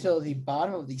until the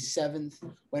bottom of the 7th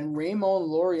when Ramon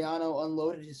Laureano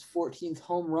unloaded his 14th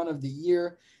home run of the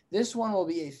year. This one will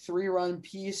be a 3-run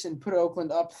piece and put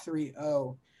Oakland up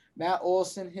 3-0. Matt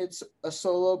Olson hits a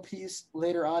solo piece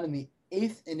later on in the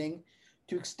 8th inning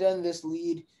to extend this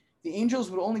lead. The Angels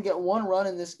would only get 1 run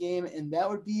in this game, and that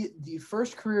would be the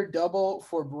first career double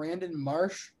for Brandon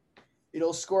Marsh.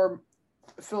 It'll score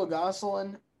Phil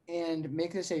Gosselin and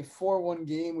make this a 4-1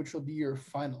 game, which will be your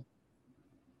final.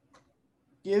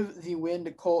 Give the win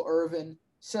to Cole Irvin.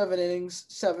 7 innings,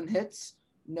 7 hits,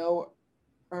 no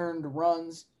earned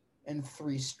runs, and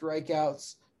 3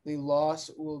 strikeouts. The loss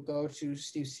will go to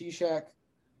Steve Cishek,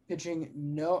 pitching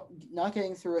not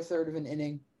getting through a third of an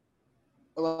inning,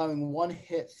 allowing 1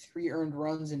 hit, 3 earned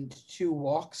runs, and 2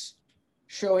 walks.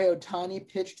 Shohei Ohtani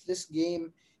pitched this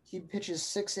game. He pitches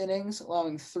 6 innings,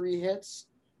 allowing 3 hits,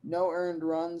 no earned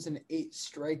runs, and 8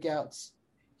 strikeouts.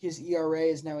 His ERA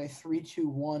is now a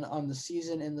 3.21 on the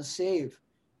season, and the save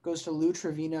goes to Lou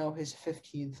Trevino, his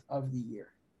 15th of the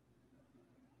year.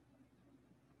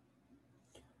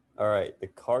 All right, the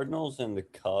Cardinals and the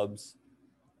Cubs.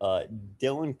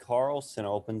 Dylan Carlson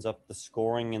opens up the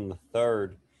scoring in the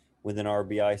 3rd with an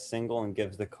RBI single and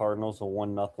gives the Cardinals a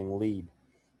 1-0 lead.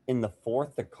 In the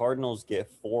 4th, the Cardinals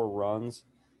get 4 runs.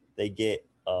 They get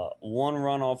 1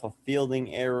 run off a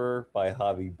fielding error by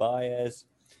Javi Baez.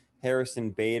 Harrison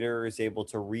Bader is able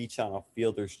to reach on a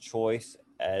fielder's choice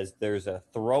as there's a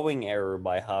throwing error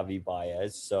by Javi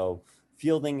Baez. So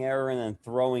fielding error and then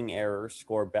throwing error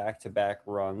score back-to-back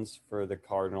runs for the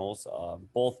Cardinals,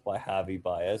 both by Javi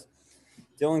Baez.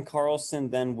 Dylan Carlson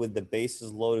then with the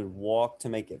bases loaded walk to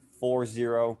make it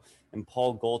 4-0, and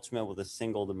Paul Goldschmidt with a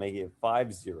single to make it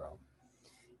 5-0.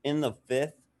 In the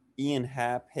 5th, Ian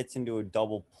Happ hits into a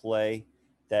double play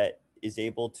that is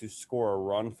able to score a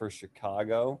run for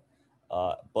Chicago.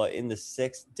 But in the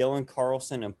 6th, Dylan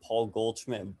Carlson and Paul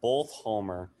Goldschmidt both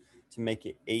homer to make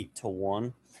it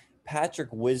 8-1. Patrick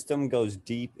Wisdom goes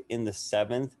deep in the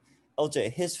 7th.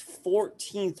 LJ, his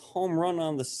 14th home run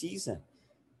on the season.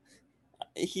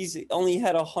 He's only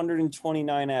had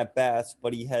 129 at-bats,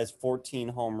 but he has 14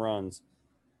 home runs,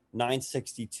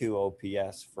 962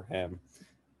 OPS for him.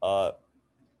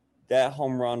 That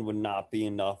home run would not be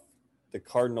enough. The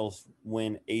Cardinals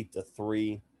win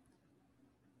 8-3.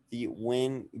 The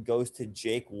win goes to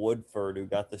Jake Woodford, who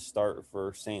got the start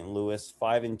for St. Louis.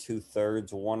 5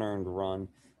 2/3, 1 earned run,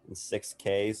 and 6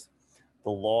 Ks.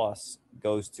 The loss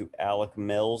goes to Alec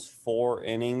Mills. 4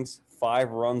 innings,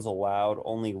 5 runs allowed,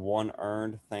 only 1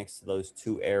 earned, thanks to those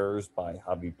 2 errors by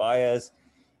Javi Baez.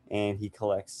 and he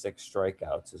collects 6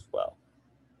 strikeouts as well.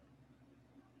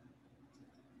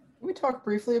 Can we talk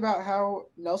briefly about how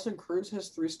Nelson Cruz has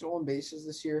 3 stolen bases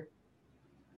this year?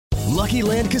 Lucky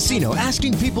Land Casino,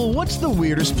 asking people, what's the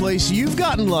weirdest place you've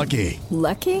gotten lucky?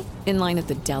 Lucky? In line at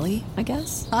the deli, I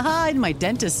guess? Aha, in my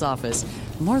dentist's office.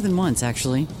 More than once,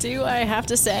 actually. Do I have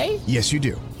to say? Yes, you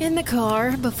do. In the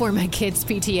car before my kids'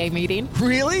 PTA meeting.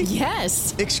 Really?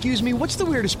 Yes. Excuse me, what's the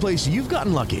weirdest place you've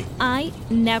gotten lucky? I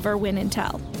never win and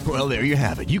tell. Well, there you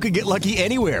have it. You can get lucky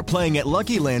anywhere, playing at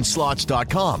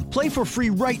LuckyLandSlots.com. Play for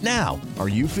free right now. Are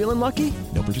you feeling lucky?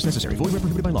 No purchase necessary. Void where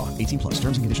prohibited by law. 18+.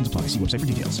 Terms and conditions apply. See website for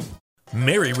details.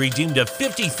 Mary redeemed a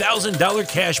 $50,000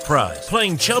 cash prize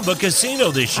playing Chumba Casino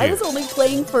this year. I was only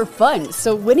playing for fun,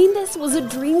 so winning this was a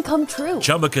dream come true.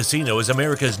 Chumba Casino is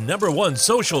America's #1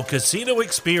 social casino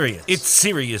experience. It's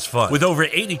serious fun. With over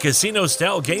 80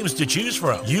 casino-style games to choose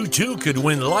from, you too could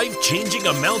win life-changing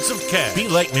amounts of cash. Be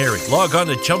like Mary. Log on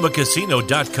to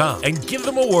ChumbaCasino.com and give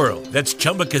them a whirl. That's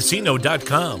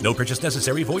ChumbaCasino.com. No purchase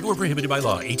necessary. Void where prohibited by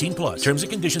law. 18+. Terms and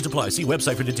conditions apply. See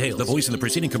website for details. The voice in the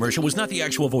preceding commercial was not the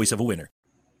actual voice of a winner.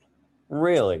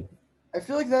 Really? I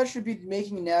feel like that should be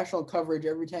making national coverage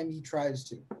every time he tries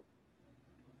to.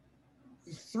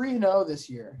 He's 3-0 this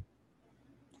year.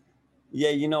 Yeah,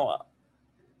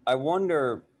 I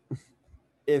wonder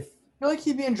if... I feel like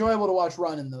he'd be enjoyable to watch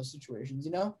run in those situations,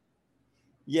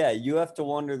 Yeah, you have to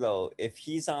wonder, though, if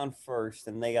he's on first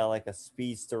and they got like a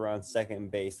speedster on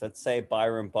second base. Let's say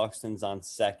Byron Buxton's on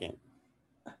second.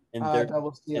 And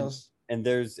double steals. And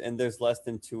there's less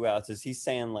than 2 outs. Is he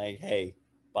saying like, hey,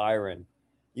 Byron,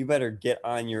 you better get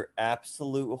on your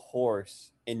absolute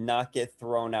horse and not get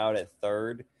thrown out at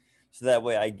third, so that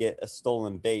way I get a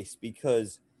stolen base?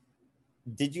 Because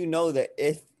did you know that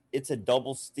if it's a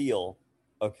double steal,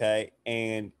 okay,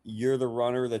 and you're the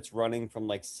runner that's running from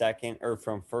like second or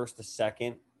from first to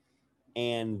second,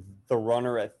 and the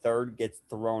runner at third gets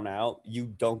thrown out, you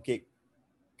don't get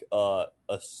a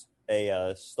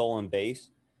stolen base?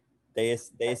 They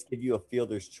just give you a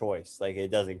fielder's choice. Like, it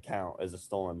doesn't count as a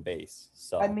stolen base.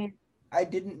 So I mean, I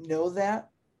didn't know that,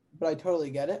 but I totally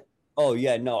get it. Oh,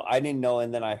 yeah, no, I didn't know,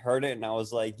 and then I heard it, and I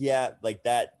was like, yeah, like,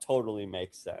 that totally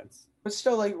makes sense. But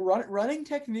still, like, running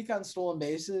technique on stolen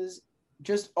bases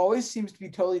just always seems to be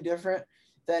totally different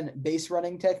than base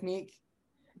running technique.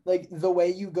 Like, the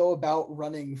way you go about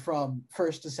running from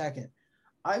first to second.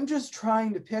 I'm just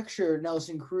trying to picture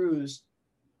Nelson Cruz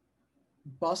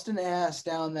busting ass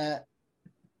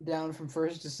down from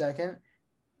first to second.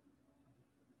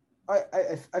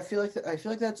 I feel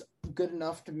like that's good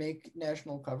enough to make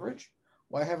national coverage.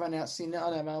 Why have I not seen it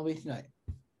on MLB Tonight?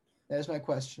 That is my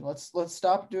question. Let's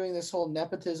stop doing this whole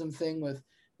nepotism thing with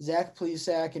Zach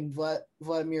Plesac and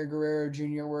Vladimir Guerrero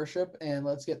Jr. worship, and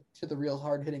let's get to the real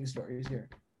hard-hitting stories here.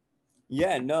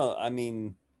 Yeah, no, I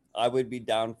mean, I would be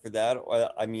down for that.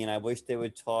 I mean, I wish they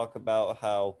would talk about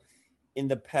how in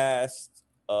the past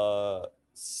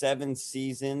 7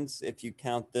 seasons, if you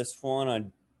count this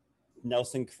one,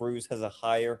 Nelson Cruz has a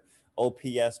higher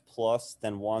OPS plus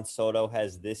than Juan Soto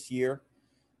has this year.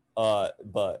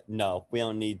 But no, we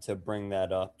don't need to bring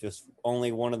that up. Just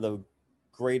only one of the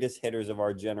greatest hitters of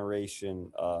our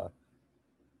generation.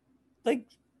 Like,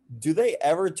 do they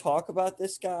ever talk about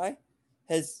this guy?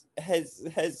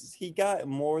 Has he got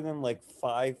more than like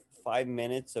five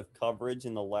minutes of coverage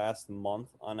in the last month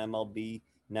on MLB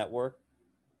Network?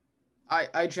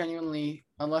 I genuinely,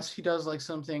 unless he does like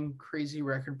something crazy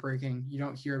record breaking, you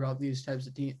don't hear about these types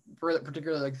of teams,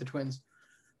 particularly like the Twins,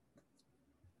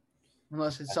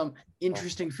 unless it's some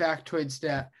interesting factoid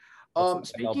stat.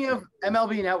 Speaking of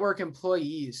MLB Network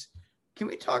employees, can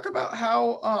we talk about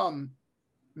how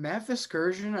Matt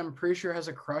Vasgersian, I'm pretty sure, has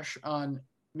a crush on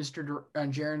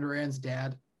on Jarren Duran's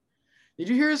dad? Did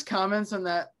you hear his comments on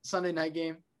that Sunday night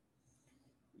game?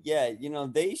 Yeah,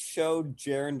 they showed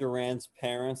Jarren Duran's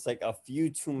parents like a few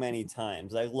too many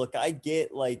times. Like, look, I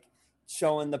get like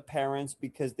showing the parents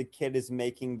because the kid is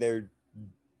making their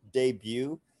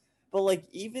debut, but like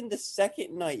even the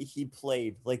second night he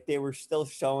played, like they were still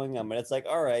showing him, and it's like,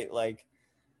 all right, like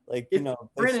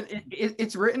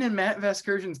it's written in Matt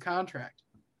Vasgersian's contract.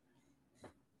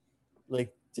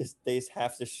 Like, they just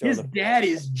have to show his dad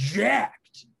is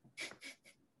jacked.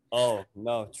 Oh,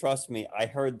 no, trust me. I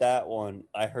heard that one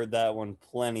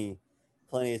plenty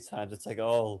of times. It's like,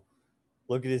 oh,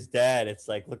 look at his dad. It's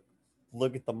like,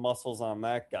 look at the muscles on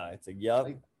that guy. It's like, yep.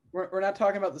 Like, we're not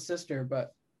talking about the sister,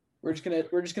 but we're just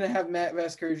gonna have Matt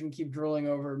Vasgersian keep drooling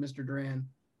over Mr. Duran.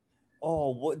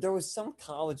 Oh, there was some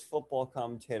college football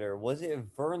commentator. Was it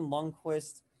Vern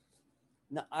Lundquist?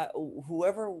 No,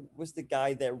 whoever was the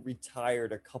guy that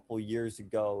retired a couple years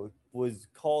ago was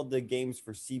called the games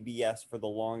for CBS for the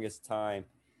longest time.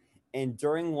 And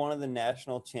during one of the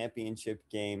national championship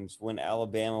games when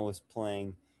Alabama was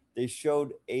playing, they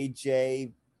showed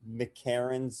AJ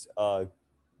McCarron's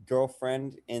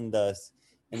girlfriend in the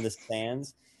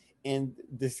stands, and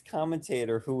this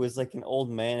commentator, who was like an old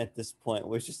man at this point,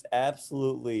 was just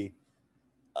absolutely,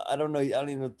 I don't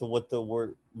even know what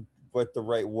the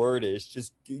right word is,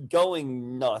 just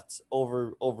going nuts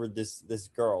over this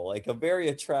girl, like a very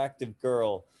attractive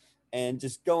girl, and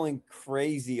just going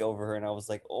crazy over her. And I was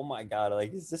like, oh my God,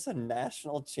 like, is this a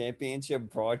national championship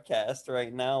broadcast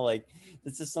right now? Like,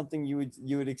 this is something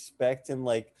you would expect in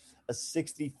like a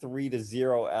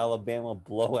 63-0 Alabama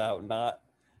blowout,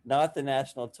 not the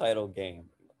national title game.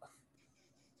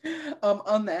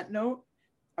 On that note,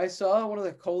 I saw one of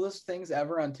the coolest things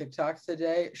ever on TikTok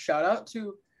today. Shout out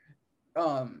to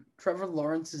Trevor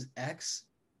Lawrence's ex.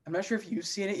 I'm not sure if you've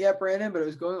seen it yet, Brandon, but it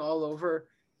was going all over.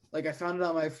 Like, I found it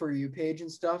on my For You page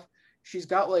and stuff. She's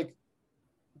got like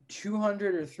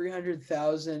 200 or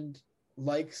 300,000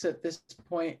 likes at this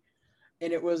point,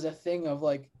 and it was a thing of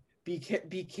like, be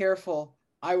careful,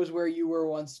 I was where you were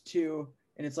once too.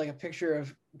 And it's like a picture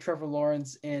of Trevor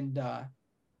Lawrence and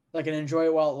like an enjoy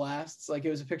it while it lasts. Like, it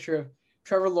was a picture of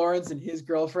Trevor Lawrence and his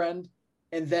girlfriend,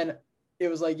 and then it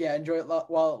was like, yeah, enjoy it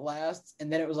while it lasts,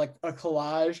 and then it was like a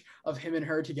collage of him and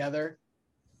her together.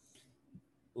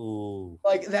 Ooh,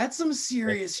 like, that's some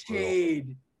serious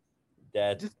shade.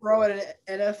 To throw at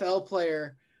an NFL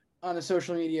player on a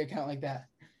social media account like that.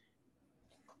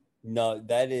 No,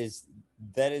 that is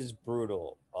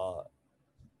brutal.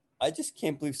 I just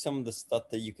can't believe some of the stuff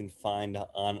that you can find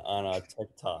on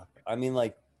TikTok. I mean,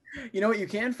 like, you know what you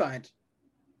can find?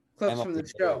 Clips MLB from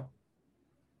the show.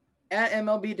 At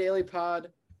MLB Daily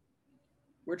Pod.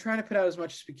 We're trying to put out as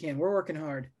much as we can. We're working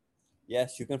hard.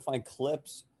 Yes, you can find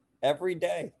clips every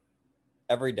day.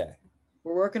 Every day.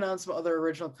 We're working on some other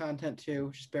original content too.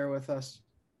 Just bear with us.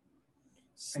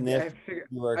 Sniff,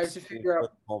 I have to figure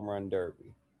out home run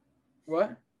derby.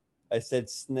 What? I said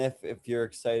sniff if you're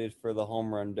excited for the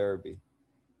home run derby.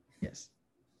 Yes.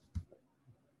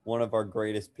 One of our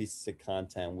greatest pieces of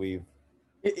content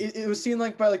It was seen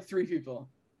like by like 3 people.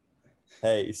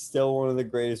 Hey, still one of the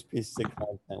greatest pieces of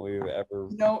content we've ever.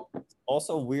 No. It's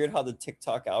also weird how the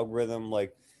TikTok algorithm,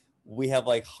 like, we have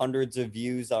like hundreds of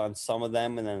views on some of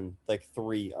them and then like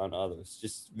 3 on others.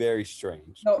 Just very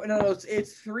strange. No.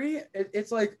 It's 3.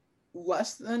 It's like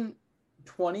less than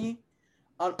 20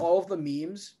 on all of the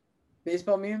memes,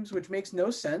 baseball memes, which makes no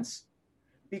sense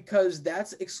because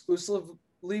that's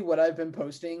exclusively what I've been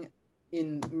posting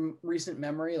in recent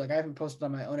memory. Like, I haven't posted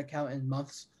on my own account in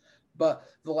months, but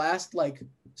the last like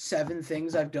 7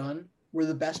 things I've done were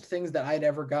the best things that I'd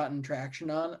ever gotten traction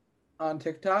on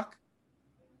TikTok,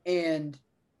 and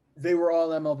they were all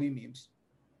MLB memes,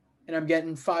 and I'm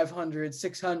getting 500,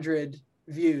 600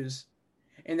 views,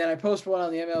 and then I post one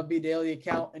on the MLB Daily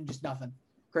account and just nothing.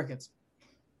 Crickets.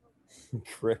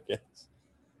 Crickets.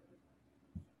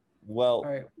 Well, all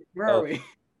right, where are we?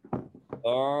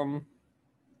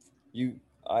 You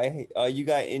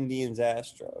got Indians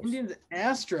Astros. Indians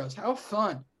Astros, how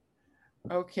fun.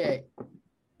 Okay.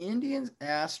 Indians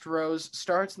Astros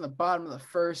starts in the bottom of the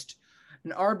first.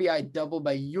 An RBI double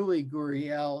by Yuli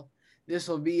Gurriel. This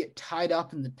will be tied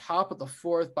up in the top of the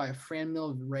 4th by a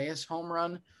Franmil Reyes home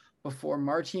run before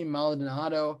Martin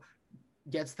Maldonado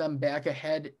gets them back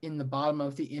ahead in the bottom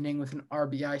of the inning with an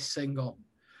RBI single.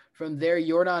 From there,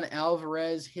 Yordan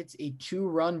Alvarez hits a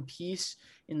 2-run piece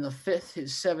in the 5th,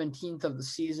 his 17th of the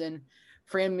season.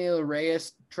 Franmil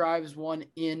Reyes drives one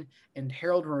in, and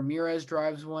Harold Ramirez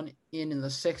drives one in the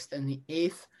 6th and the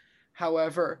 8th.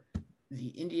 However, the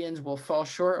Indians will fall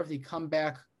short of the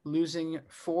comeback, losing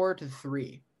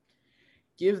 4-3.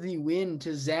 Give the win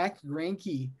to Zach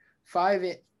Greinke, 5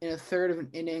 in a third of an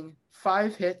inning,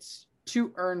 5 hits,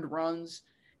 2 earned runs,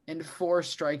 and 4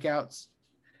 strikeouts.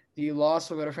 The loss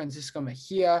will go to Francisco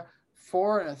Mejia,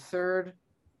 4 1/3,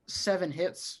 7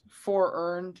 hits, 4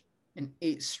 earned, and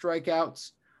 8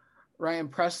 strikeouts. Ryan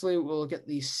Presley will get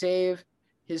the save,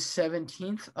 his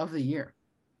 17th of the year.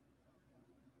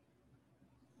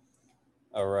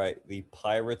 All right, the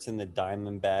Pirates and the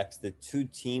Diamondbacks, the 2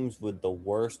 teams with the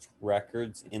worst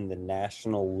records in the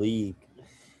National League.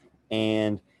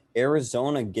 And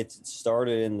Arizona gets it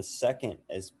started in the 2nd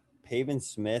as Pavin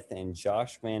Smith and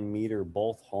Josh Van Meter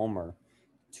both homer,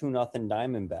 2-0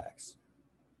 Diamondbacks.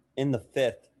 In the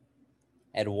 5th,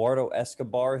 Eduardo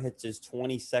Escobar hits his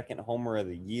 22nd homer of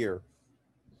the year.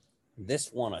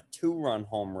 This one, a 2-run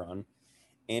home run,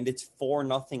 and it's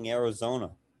 4-0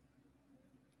 Arizona.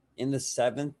 In the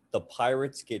 7th, the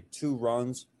Pirates get 2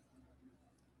 runs.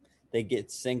 They get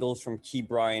singles from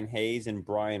Ke'Bryan Hayes and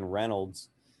Brian Reynolds.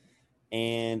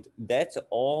 And that's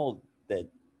all that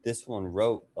this one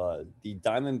wrote. The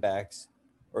Diamondbacks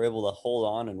are able to hold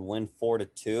on and win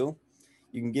 4-2.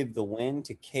 You can give the win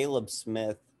to Caleb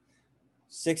Smith,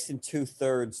 6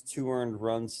 2/3, 2 earned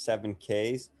runs, 7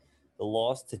 Ks. The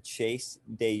loss to Chase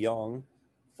DeYoung,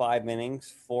 5 innings,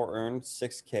 4 earned,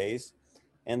 6 Ks.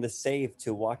 And the save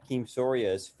to Joakim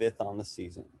Soria is 5th on the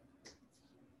season.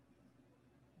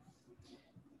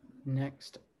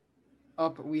 Next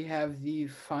up, we have the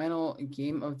final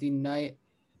game of the night,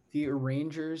 the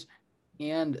Rangers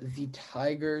and the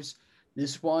Tigers.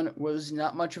 This one was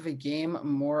not much of a game,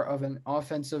 more of an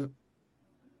offensive,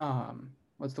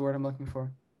 what's the word I'm looking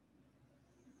for?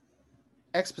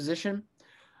 Exposition.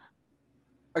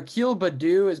 Akil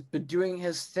Baddoo is doing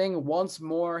his thing once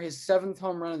more, his 7th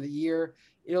home run of the year.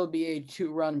 It'll be a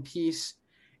 2-run piece.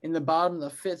 In the bottom of the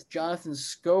 5th, Jonathan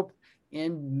Scope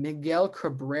and Miguel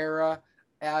Cabrera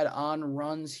add on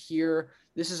runs here.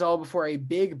 This is all before a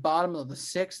big bottom of the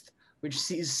 6th, which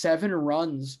sees 7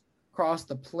 runs across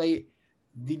the plate.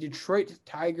 The Detroit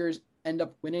Tigers end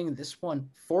up winning this one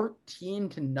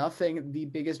 14-0, the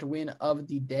biggest win of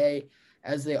the day,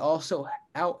 as they also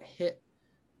out-hit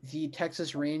the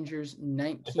Texas Rangers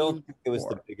 19-4. I don't think it was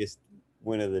the biggest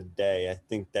win of the day. I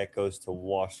think that goes to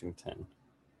Washington,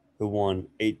 who won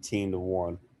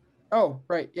 18-1. Oh,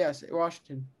 right. Yes,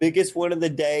 Washington. Biggest win of the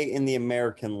day in the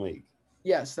American League.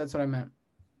 Yes, that's what I meant.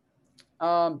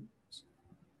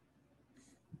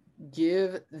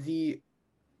 Give the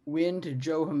win to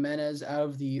Joe Jimenez out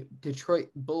of the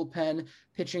Detroit bullpen,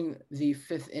 pitching the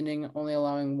 5th inning, only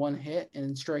allowing 1 hit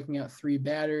and striking out 3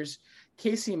 batters.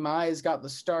 Casey Mize got the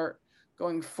start,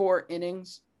 going 4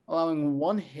 innings, allowing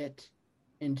 1 hit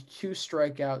and 2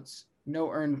 strikeouts, no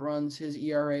earned runs. His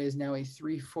ERA is now a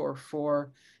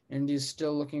 3.44, and he's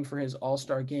still looking for his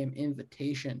All-Star Game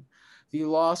invitation. The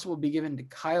loss will be given to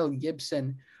Kyle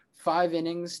Gibson, 5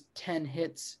 innings, 10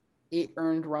 hits, 8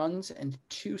 earned runs, and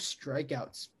 2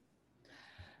 strikeouts.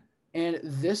 And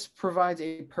this provides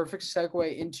a perfect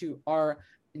segue into our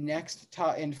next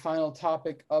and final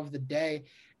topic of the day,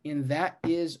 and that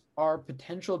is our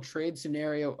potential trade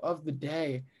scenario of the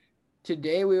day.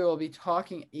 Today we will be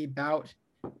talking about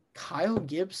Kyle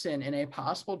Gibson and a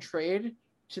possible trade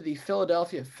to the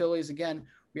Philadelphia Phillies. Again,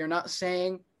 we are not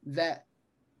saying that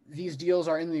these deals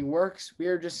are in the works. We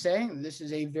are just saying this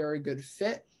is a very good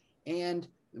fit, and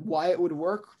why it would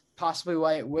work, possibly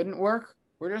why it wouldn't work.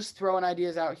 We're just throwing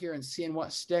ideas out here and seeing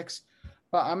what sticks.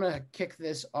 But I'm going to kick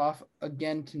this off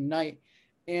again tonight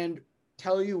and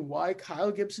tell you why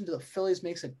Kyle Gibson to the Phillies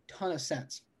makes a ton of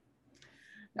sense.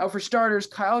 Now, for starters,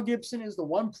 Kyle Gibson is the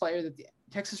one player that the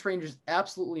Texas Rangers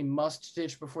absolutely must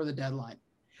ditch before the deadline.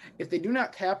 If they do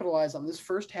not capitalize on this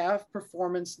first half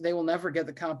performance, they will never get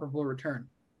the comparable return.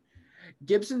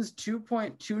 Gibson's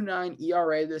 2.29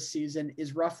 ERA this season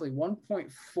is roughly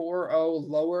 1.40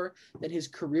 lower than his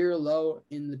career low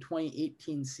in the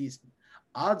 2018 season.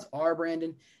 Odds are,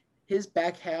 Brandon, his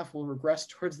back half will regress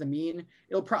towards the mean.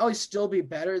 It'll probably still be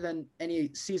better than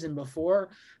any season before.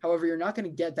 However, you're not going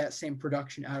to get that same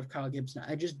production out of Kyle Gibson.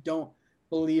 I just don't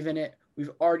believe in it.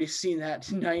 We've already seen that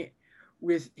tonight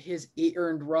with his 8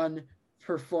 earned run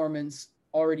performance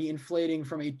already inflating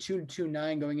from a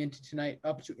 2.29 going into tonight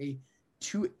up to a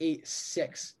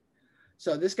 2.86.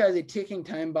 So this guy's a ticking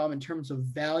time bomb in terms of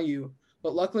value.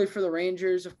 But luckily for the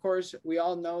Rangers, of course, we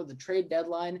all know the trade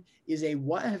deadline is a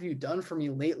what have you done for me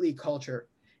lately culture.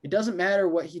 It doesn't matter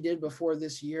what he did before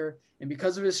this year. And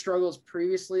because of his struggles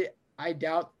previously, I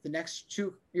doubt the next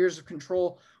 2 years of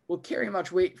control will carry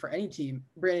much weight for any team.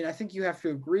 Brandon, I think you have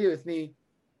to agree with me.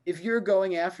 If you're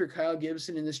going after Kyle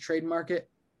Gibson in this trade market,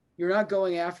 you're not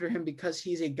going after him because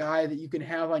he's a guy that you can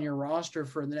have on your roster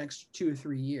for the next 2 or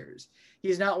 3 years.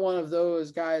 He's not one of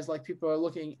those guys like people are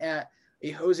looking at a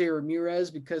Jose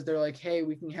Ramirez because they're like, hey,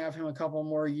 we can have him a couple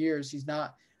more years. He's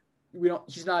not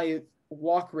a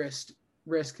walk risk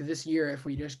this year if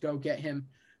we just go get him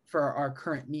for our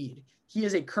current need. He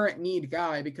is a current need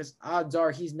guy because odds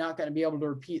are he's not going to be able to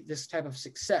repeat this type of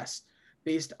success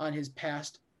based on his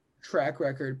past track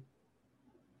record.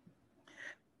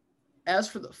 As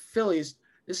for the Phillies,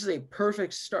 this is a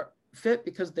perfect fit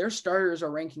because their starters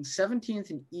are ranking 17th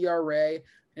in ERA,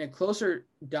 and a closer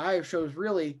dive shows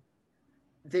really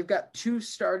they've got 2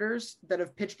 starters that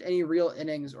have pitched any real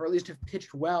innings, or at least have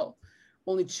pitched well.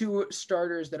 Only 2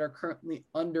 starters that are currently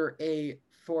under a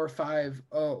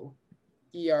 4.50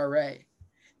 ERA.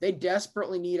 They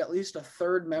desperately need at least a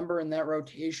third member in that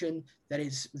rotation that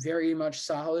is very much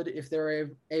solid if they're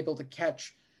able to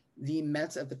catch the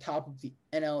Mets at the top of the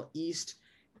NL East.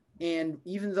 And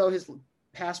even though his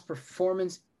past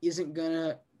performance isn't going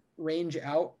to range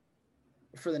out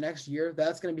for the next year,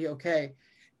 that's going to be okay.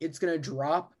 It's going to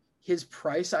drop his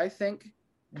price, I think,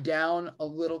 down a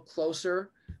little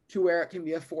closer to where it can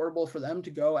be affordable for them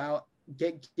to go out,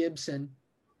 get Gibson,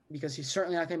 because he's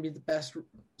certainly not going to be the best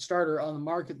starter on the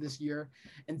market this year.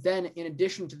 And then in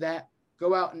addition to that,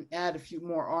 go out and add a few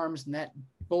more arms in that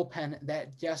bullpen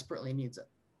that desperately needs it.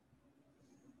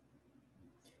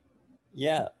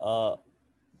 Yeah,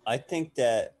 I think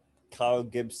that Kyle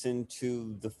Gibson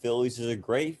to the Phillies is a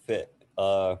great fit.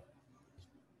 Of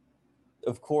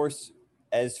course,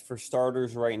 as for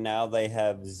starters right now, they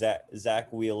have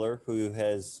Zach Wheeler, who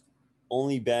has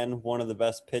only been one of the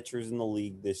best pitchers in the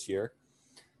league this year.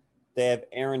 They have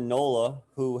Aaron Nola,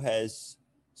 who has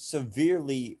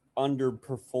severely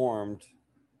underperformed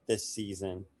this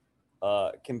season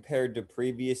compared to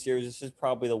previous years. This is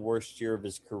probably the worst year of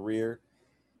his career.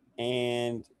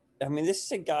 And, I mean, this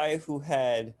is a guy who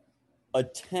had a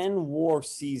 10-WAR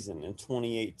season in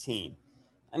 2018.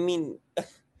 I mean,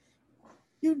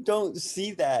 you don't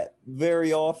see that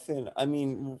very often. I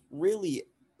mean, really,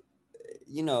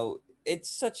 you know, it's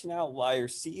such an outlier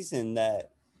season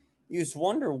that you just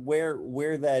wonder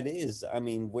where that is. I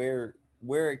mean, where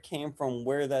it came from,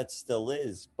 where that still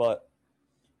is. But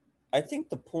I think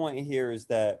the point here is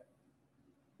that,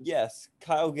 yes,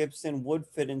 Kyle Gibson would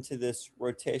fit into this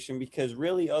rotation because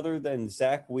really other than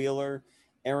Zach Wheeler,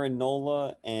 Aaron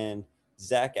Nola, and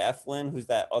Zach Eflin, who's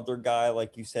that other guy,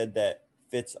 like you said, that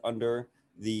fits under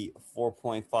the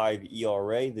 4.5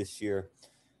 ERA this year,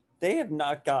 they have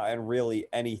not gotten really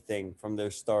anything from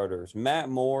their starters. Matt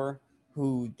Moore,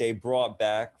 who they brought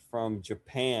back from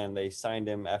Japan, they signed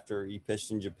him after he pitched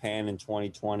in Japan in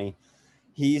 2020.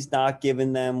 He's not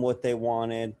giving them what they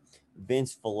wanted.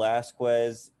 Vince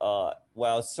Velasquez,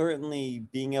 while certainly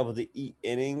being able to eat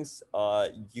innings,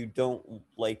 you don't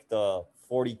like the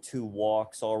 42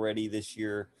 walks already this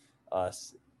year.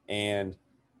 And,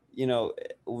 you know,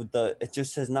 it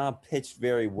just has not pitched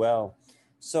very well.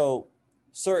 So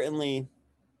certainly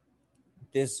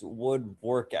this would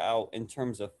work out in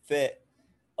terms of fit.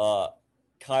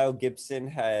 Kyle Gibson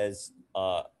has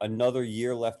another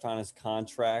year left on his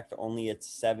contract, only at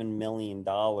 $7 million.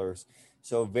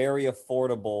 So very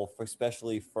affordable,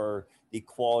 especially for the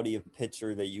quality of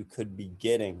pitcher that you could be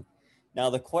getting. Now,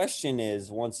 the question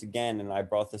is, once again, and I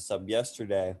brought this up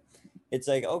yesterday, it's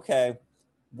like, okay,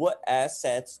 what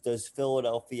assets does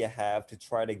Philadelphia have to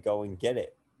try to go and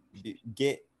get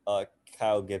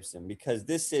Kyle Gibson? Because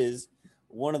this is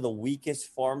one of the weakest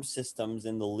farm systems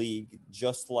in the league,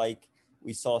 just like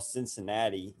we saw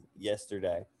Cincinnati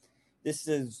yesterday. This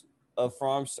is a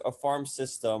farm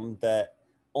system that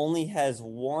only has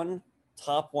one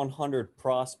top 100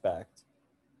 prospect.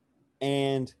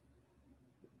 And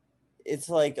it's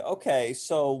like, okay,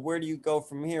 so where do you go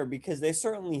from here? Because they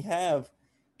certainly have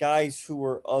guys who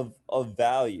are of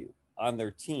value on their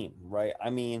team, right? I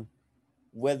mean,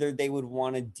 whether they would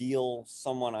want to deal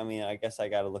someone, I mean, I guess I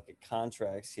got to look at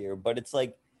contracts here, but it's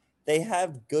like they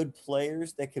have good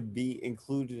players that could be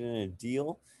included in a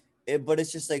deal, but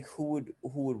it's just like who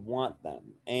would want them?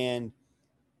 And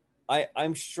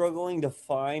I'm struggling to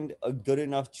find a good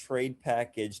enough trade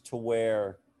package to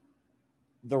where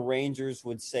the Rangers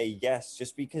would say yes,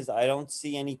 just because I don't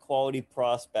see any quality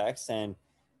prospects. And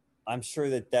I'm sure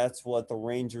that that's what the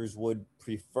Rangers would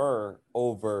prefer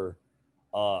over,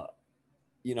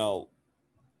 you know,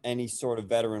 any sort of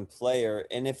veteran player.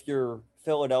 And if you're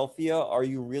Philadelphia, are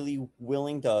you really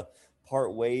willing to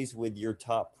part ways with your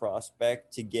top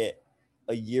prospect to get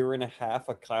a year and a half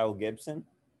of Kyle Gibson?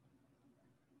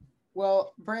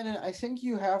 Well, Brandon, I think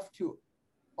you have to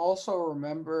also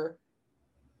remember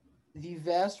the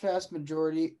vast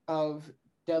majority of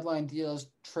deadline deals,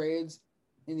 trades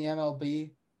in the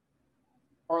MLB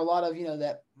are a lot of, you know,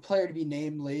 that player to be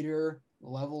named later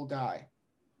level guy.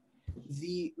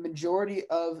 The majority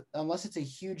of, unless it's a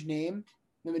huge name,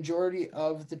 the majority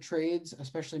of the trades,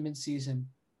 especially midseason,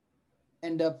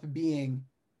 end up being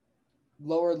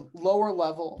lower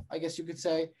level, I guess you could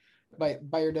say, by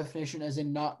your definition, as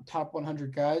in not top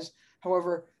 100 guys.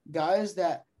 However, guys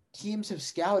that teams have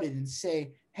scouted and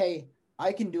say, hey,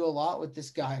 I can do a lot with this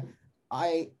guy.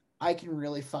 I can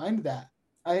really find that.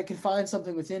 I can find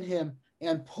something within him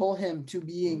and pull him to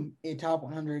being a top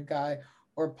 100 guy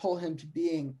or pull him to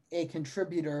being a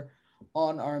contributor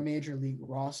on our major league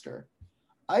roster.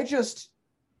 I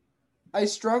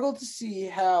struggle to see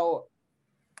how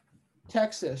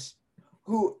Texas,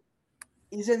 who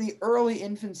is in the early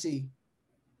infancy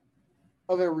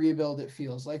of a rebuild, it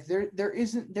feels like there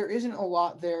isn't a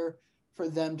lot there for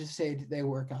them to say they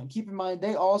work on. Keep in mind,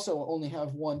 they also only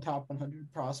have one top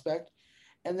 100 prospect,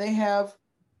 and they have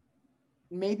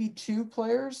maybe 2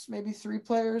 players, maybe 3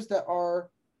 players that are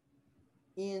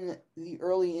in the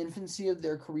early infancy of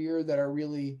their career that are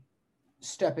really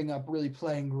stepping up, really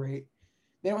playing great.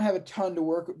 They don't have a ton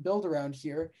to build around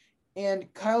here.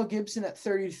 And Kyle Gibson at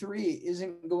 33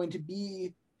 isn't going to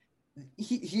be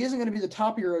he isn't going to be the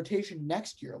top of your rotation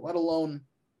next year, let alone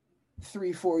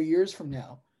 3-4 years from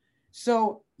now.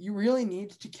 So you really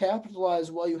need to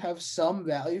capitalize while you have some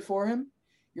value for him.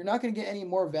 You're not going to get any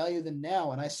more value than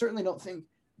now. And I certainly don't think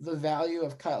the value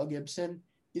of Kyle Gibson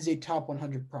is a top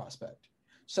 100 prospect.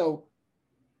 So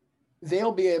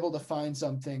they'll be able to find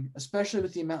something, especially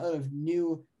with the amount of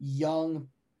new young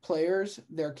players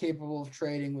they're capable of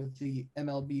trading with the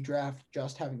MLB draft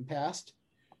just having passed.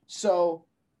 So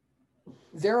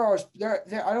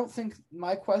I don't think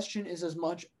my question is as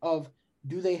much of,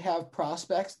 do they have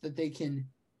prospects that they can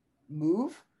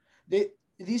move?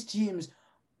 These teams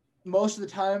most of the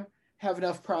time have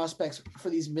enough prospects for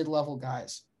these mid-level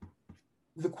guys.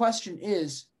 The question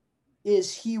is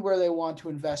he where they want to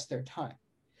invest their time?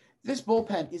 This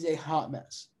bullpen is a hot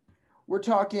mess. We're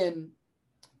talking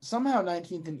somehow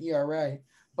 19th in ERA,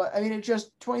 but I mean, it's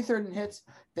just 23rd in hits.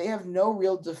 They have no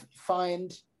real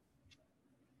defined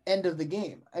end of the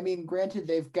game. I mean, granted,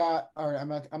 they've got, all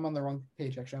right, I'm on the wrong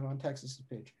page, actually. I'm on Texas's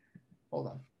page. Hold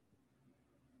on.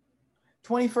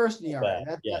 21st in ERA.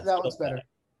 That one's better.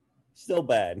 Still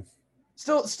bad.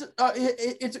 Still,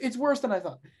 it's worse than I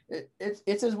thought.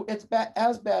 It's as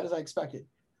bad as I expected.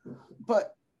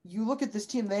 But you look at this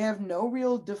team; they have no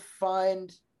real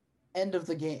defined end of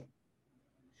the game.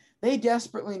 They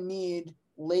desperately need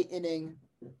late inning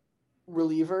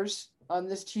relievers on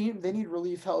this team. They need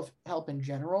relief help in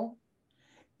general.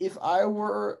 If I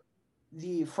were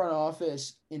the front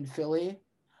office in Philly,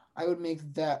 I would make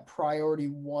that priority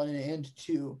 1 and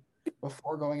 2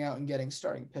 before going out and getting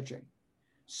starting pitching.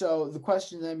 So the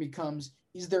question then becomes,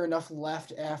 is there enough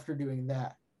left after doing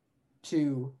that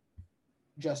to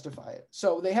justify it?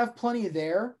 So they have plenty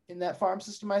there in that farm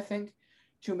system, I think,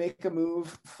 to make a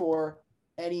move for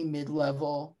any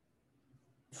mid-level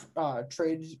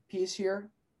trade piece here,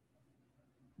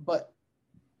 but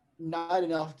not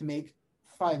enough to make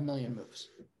 5 million moves.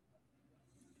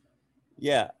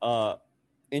 Yeah.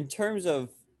 In terms of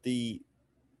the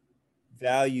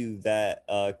value that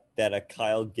a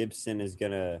Kyle Gibson is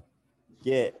going to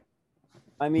get,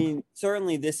 I mean,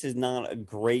 certainly this is not a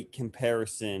great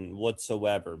comparison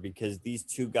whatsoever because these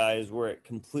two guys were at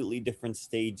completely different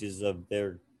stages of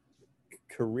their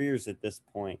careers at this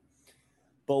point.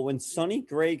 But when Sonny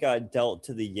Gray got dealt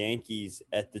to the Yankees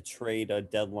at the trade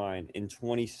deadline in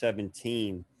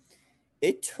 2017,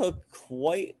 it took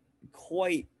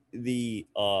quite the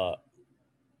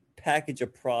package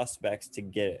of prospects to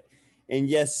get it. And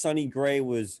yes, Sonny Gray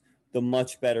was the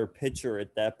much better pitcher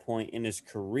at that point in his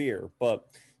career, but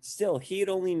still, he had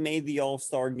only made the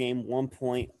All-Star game 1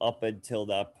 point up until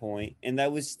that point, and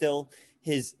that was still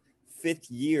his 5th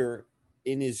year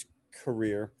in his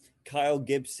career. Kyle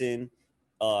Gibson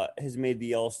has made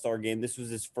the All-Star game. This was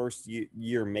his first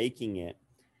year making it.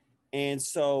 And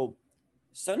so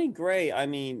Sonny Gray, I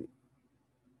mean,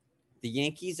 the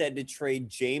Yankees had to trade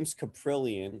James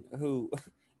Caprillion, who,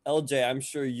 LJ, I'm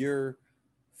sure you're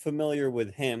familiar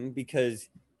with him because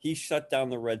he shut down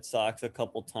the Red Sox a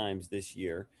couple times this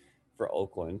year for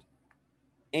Oakland.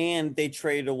 And they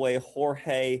traded away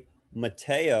Jorge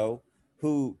Mateo,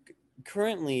 who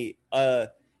currently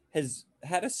has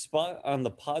had a spot on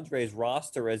the Padres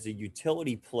roster as a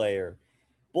utility player.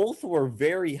 Both were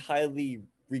very highly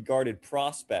regarded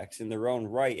prospects in their own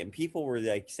right. And people were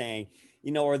like saying,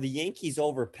 you know, are the Yankees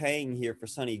overpaying here for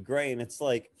Sonny Gray? And it's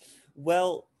like,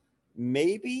 well,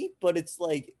 maybe, but it's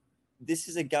like, this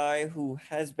is a guy who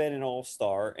has been an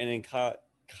all-star, and in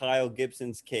Kyle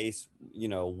Gibson's case, you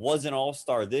know, was an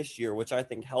all-star this year, which I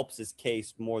think helps his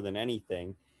case more than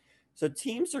anything. So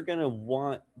teams are going to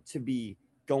want to be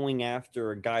going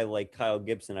after a guy like Kyle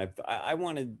Gibson.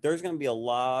 There's going to be a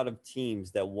lot of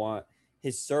teams that want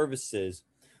his services,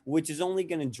 which is only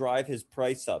going to drive his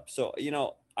price up. So, you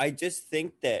know, I just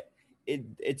think that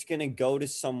it's going to go to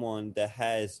someone that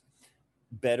has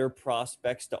better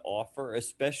prospects to offer,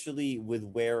 especially with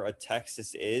where a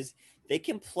Texas is. They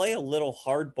can play a little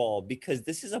hardball because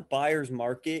this is a buyer's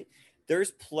market.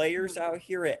 There's players out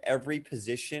here at every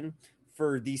position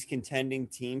for these contending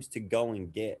teams to go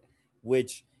and get,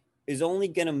 which is only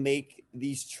going to make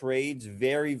these trades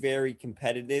very, very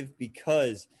competitive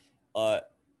because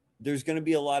there's going to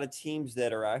be a lot of teams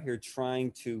that are out here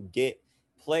trying to get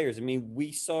players. I mean,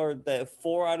 we saw that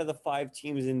 4 out of the 5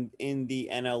 teams in the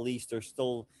NL East are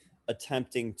still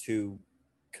attempting to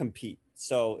compete.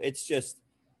 So it's just,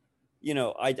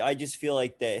 I just feel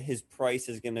like that his price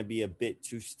is going to be a bit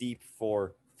too steep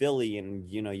for Philly. And,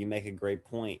 you make a great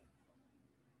point.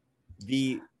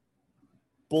 The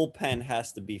bullpen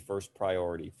has to be first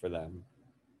priority for them.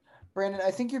 Brandon,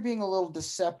 I think you're being a little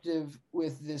deceptive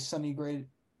with this Sonny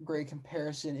Gray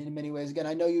comparison in many ways. Again,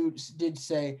 I know you did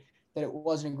say that it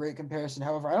wasn't a great comparison.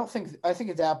 However, I think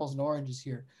it's apples and oranges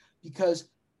here, because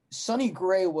Sonny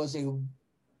Gray was a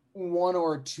 1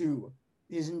 or 2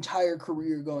 his entire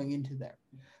career going into there.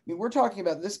 I mean, we're talking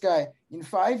about this guy in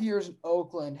 5 years in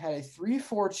Oakland had a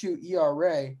 3.42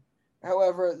 ERA.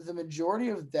 However, the majority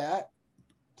of that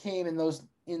came in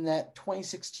that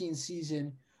 2016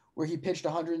 season where he pitched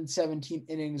 117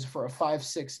 innings for a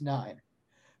 5.69.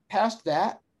 Past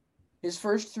that, his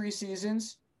first 3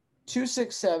 seasons,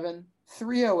 2.67,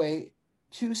 3.08,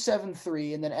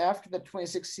 2.73, and then after the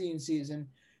 2016 season,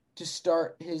 to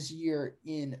start his year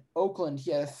in Oakland,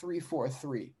 he had a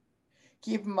 3.43.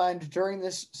 Keep in mind, during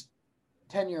this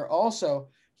tenure also,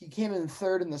 he came in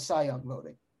third in the Cy Young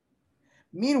voting.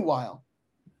 Meanwhile,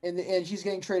 and he's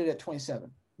getting traded at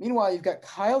 27. Meanwhile, you've got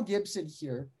Kyle Gibson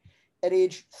here at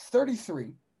age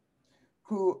 33,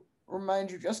 who,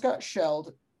 remind you, just got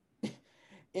shelled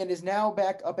and is now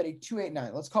back up at a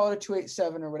 2.89. Let's call it a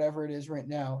 2.87 or whatever it is right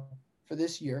now for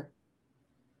this year.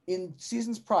 In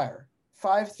seasons prior,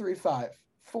 5.35,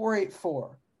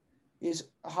 4.84 is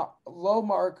low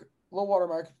water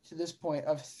mark to this point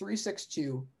of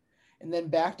 3.62, and then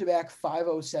back-to-back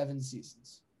 5.07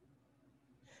 seasons.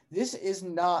 This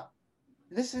isn't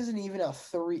even a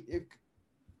 3.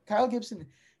 Kyle Gibson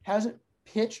hasn't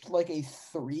pitched like a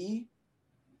 3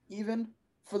 even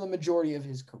for the majority of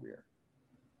his career.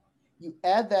 You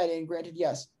add that in, granted,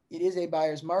 yes, it is a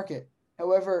buyer's market.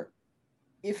 However,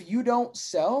 if you don't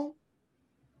sell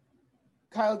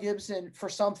Kyle Gibson for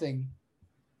something,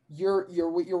 you're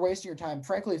wasting your time.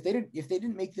 Frankly, if they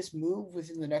didn't make this move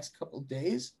within the next couple of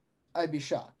days, I'd be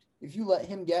shocked. If you let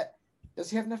him does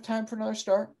he have enough time for another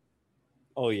start?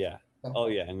 Oh yeah. Oh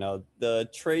yeah. No, the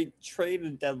trade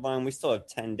deadline, we still have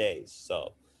 10 days.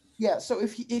 So yeah. So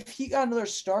if he got another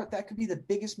start, that could be the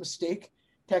biggest mistake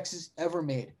Texas ever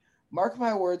made. Mark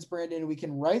my words, Brandon. We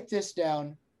can write this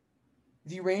down.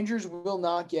 The Rangers will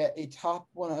not get a top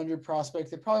 100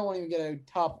 prospect. They probably won't even get a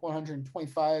top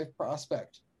 125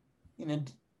 prospect in a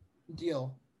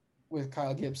deal with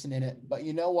Kyle Gibson in it. But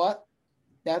you know what?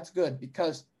 That's good,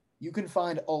 because you can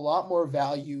find a lot more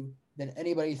value than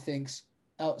anybody thinks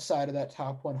outside of that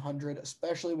top 100,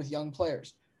 especially with young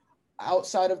players.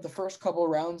 Outside of the first couple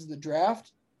of rounds of the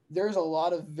draft, there's a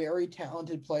lot of very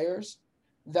talented players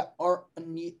that aren't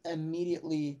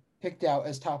immediately picked out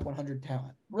as top 100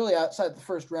 talent. Really, outside the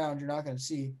first round, you're not going to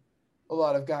see a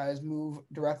lot of guys move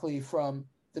directly from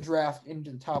the draft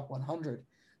into the top 100.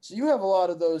 So you have a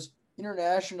lot of those young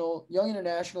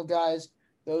international guys,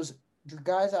 those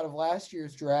guys out of last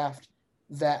year's draft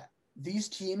that these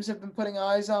teams have been putting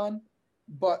eyes on,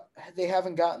 but they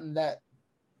haven't gotten that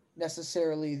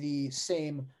necessarily the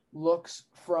same looks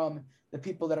from the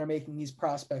people that are making these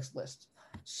prospects lists.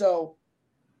 So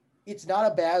it's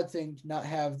not a bad thing to not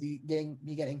have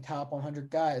getting top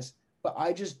 100 guys, but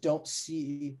I just don't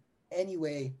see any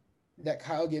way that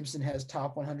Kyle Gibson has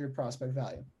top 100 prospect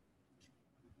value.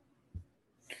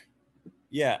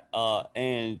 Yeah,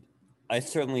 and I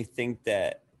certainly think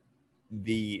that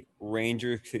the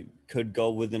Rangers could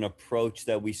go with an approach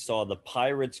that we saw the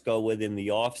Pirates go with in the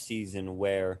offseason,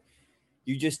 where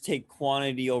you just take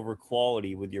quantity over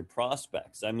quality with your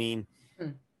prospects. I mean,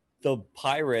 the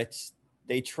Pirates,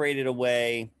 they traded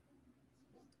away,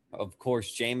 of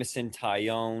course, Jameson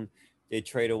Taillon. They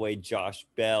trade away Josh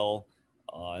Bell,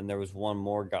 and there was one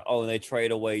more guy. Oh, and they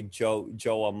trade away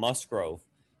Joe Musgrove.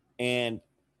 And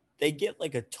they get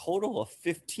like a total of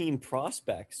 15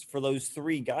 prospects for those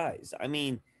 3 guys. I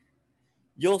mean,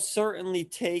 you'll certainly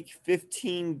take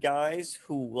 15 guys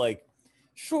who, like,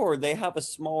 sure, they have a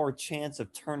smaller chance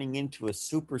of turning into a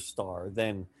superstar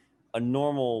than a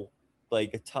normal,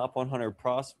 like, a top 100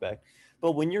 prospect.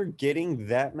 But when you're getting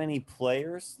that many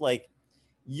players, like,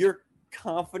 you're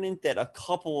confident that a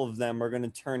couple of them are going to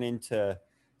turn into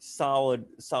solid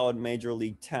major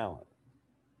league talent.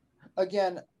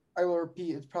 Again, I will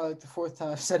repeat, it's probably like the 4th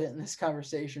time I've said it in this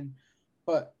conversation,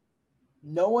 but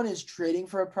no one is trading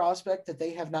for a prospect that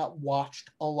they have not watched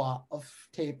a lot of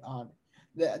tape on,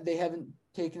 that they haven't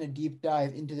taken a deep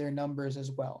dive into their numbers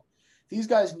as well. These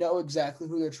guys know exactly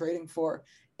who they're trading for,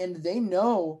 and they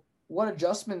know what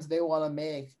adjustments they want to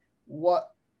make, what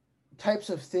types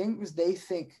of things they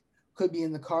think could be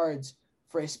in the cards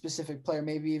for a specific player,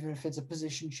 maybe even if it's a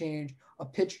position change, a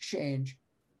pitch change.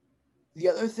 The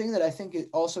other thing that I think it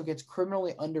also gets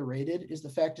criminally underrated is the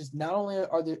fact is not only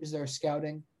is there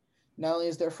scouting, not only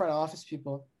is there front office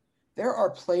people, there are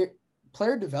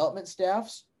player development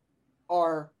staffs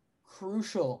are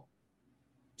crucial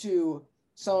to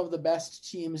some of the best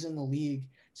teams in the league.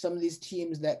 Some of these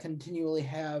teams that continually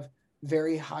have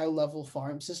very high level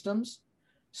farm systems.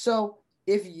 So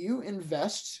if you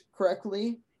invest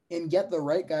correctly and get the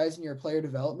right guys in your player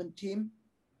development team,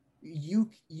 you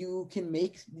can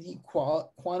make the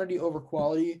quantity over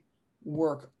quality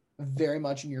work very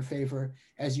much in your favor,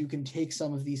 as you can take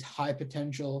some of these high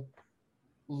potential,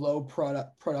 low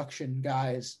production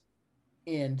guys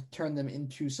and turn them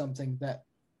into something that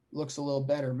looks a little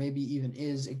better, maybe even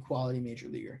is a quality major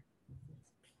leaguer.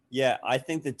 Yeah, I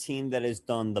think the team that has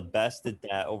done the best at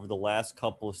that over the last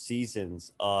couple of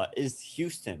seasons is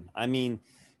Houston. I mean,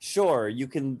 sure, you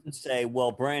can say,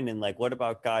 well, Brandon, like, what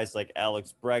about guys like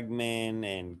Alex Bregman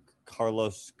and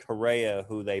Carlos Correa,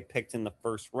 who they picked in the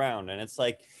first round? And it's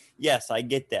like, yes, I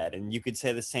get that. And you could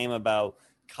say the same about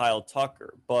Kyle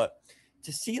Tucker. But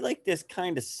to see like this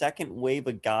kind of second wave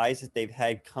of guys that they've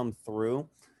had come through,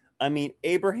 I mean,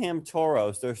 Abraham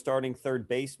Toros, their starting third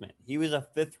baseman, he was a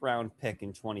 5th round pick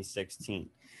in 2016.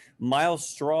 Miles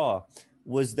Straw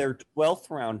was their 12th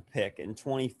round pick in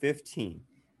 2015.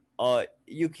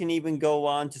 You can even go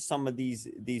on to some of these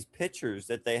pitchers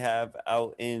that they have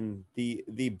out in the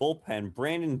bullpen.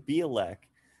 Brandon Bielek,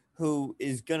 who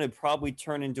is going to probably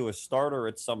turn into a starter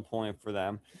at some point for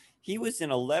them. He was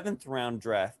an 11th round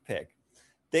draft pick.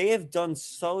 They have done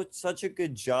such a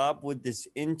good job with this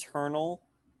internal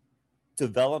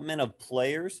development of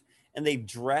players, and they've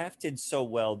drafted so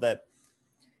well that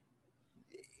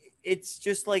it's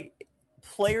just like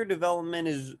player development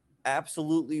is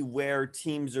absolutely where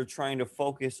teams are trying to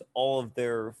focus all of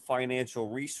their financial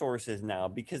resources now,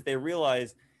 because they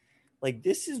realize like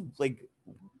this is like,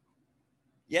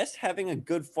 yes, having a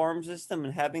good farm system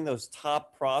and having those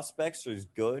top prospects is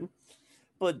good,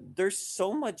 but there's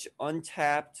so much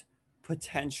untapped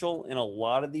potential in a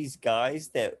lot of these guys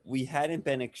that we hadn't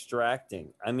been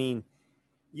extracting. I mean,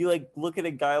 you like look at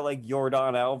a guy like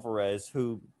Yordan Alvarez,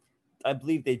 who I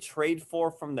believe they trade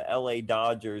for from the LA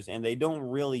Dodgers, and they don't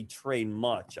really trade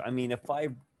much. I mean, if I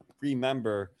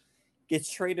remember,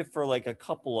 gets traded for like a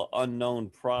couple of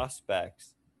unknown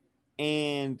prospects,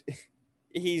 and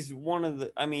he's one of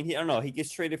the, I mean, I don't know, he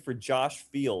gets traded for Josh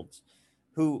Fields,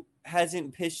 who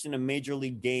hasn't pitched in a major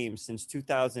league game since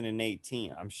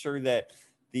 2018. I'm sure that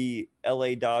the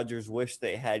LA Dodgers wish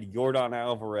they had Yordan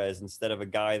Alvarez instead of a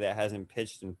guy that hasn't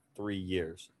pitched in 3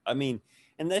 years. I mean,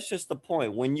 and that's just the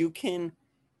point. When you can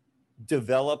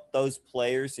develop those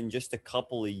players in just a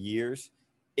couple of years,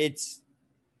 it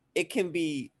can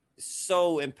be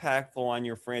so impactful on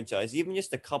your franchise. Even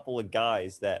just a couple of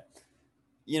guys that,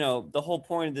 you know, the whole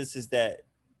point of this is that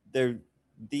the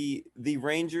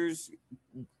Rangers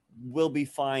will be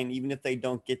fine even if they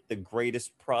don't get the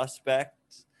greatest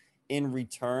prospects in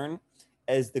return,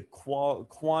 as the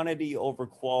quantity over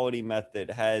quality method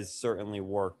has certainly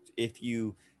worked if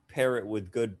you pair it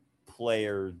with good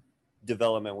player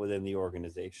development within the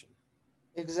organization.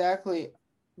 Exactly.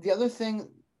 The other thing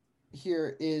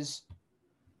here is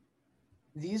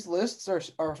these lists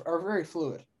are very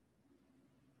fluid.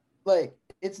 Like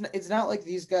it's not like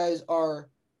these guys are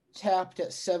tapped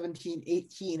at 17,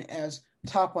 18 as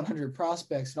top 100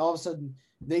 prospects, and all of a sudden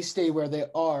they stay where they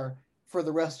are for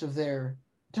the rest of their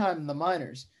time in the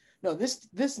minors. No,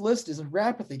 this list is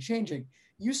rapidly changing.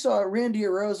 You saw Randy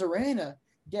Arozarena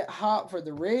get hot for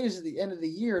the Rays at the end of the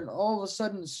year, and all of a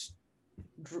sudden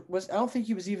I don't think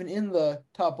he was even in the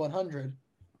top 100,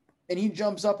 and he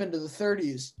jumps up into the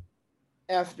 30s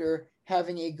after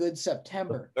having a good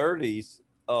September. The 30s?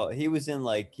 Oh, he was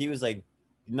like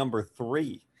number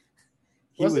 3.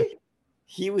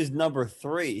 He was number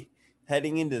 3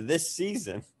 heading into this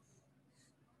season.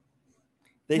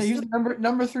 He was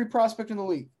number 3 prospect in the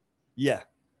league. Yeah.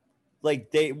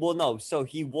 So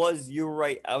he was, you're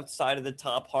right, outside of the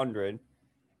top 100.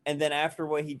 And then after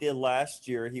what he did last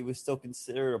year, he was still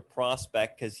considered a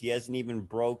prospect because he hasn't even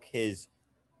broke his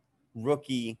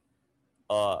rookie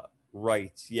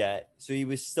rights yet. So he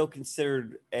was still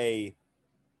considered a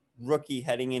rookie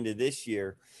heading into this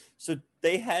year. So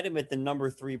they had him at the number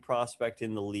 3 prospect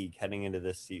in the league heading into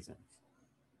this season.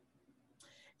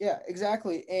 Yeah,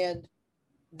 exactly. And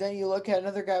then you look at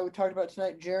another guy we talked about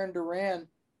tonight, Jarren Duran,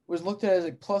 was looked at as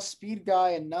a plus speed guy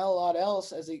and not a lot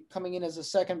else, as he coming in as a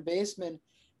second baseman,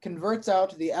 converts out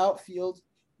to the outfield,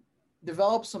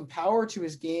 develops some power to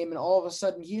his game, and all of a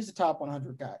sudden he's a top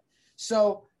 100 guy.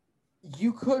 So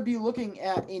you could be looking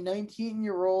at a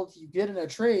 19-year-old you get in a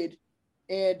trade,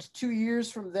 and 2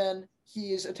 years from then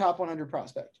he is a top 100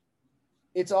 prospect.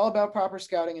 It's all about proper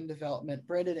scouting and development.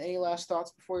 Brandon, any last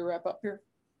thoughts before we wrap up here?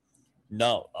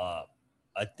 No,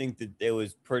 I think that it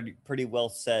was pretty well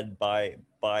said by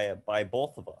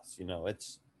both of us. You know,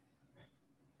 it's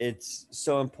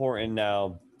so important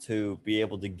now to be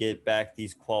able to get back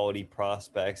these quality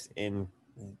prospects in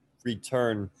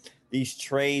return. These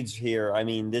trades here, I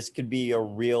mean, this could be a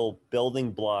real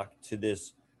building block to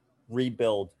this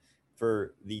rebuild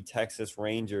for the Texas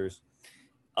Rangers.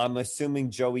 I'm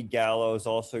assuming Joey Gallo is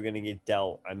also going to get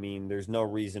dealt. I mean, there's no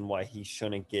reason why he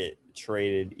shouldn't get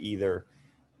traded either.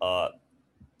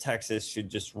 Texas should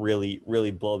just really,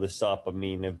 really blow this up. I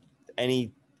mean,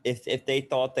 if they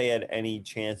thought they had any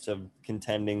chance of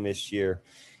contending this year,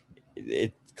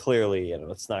 it clearly, you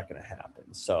know, it's not going to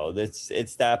happen. So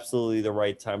it's absolutely the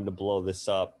right time to blow this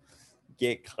up.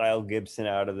 Get Kyle Gibson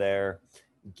out of there.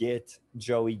 Get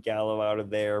Joey Gallo out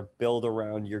of there. Build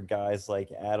around your guys like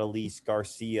Adolis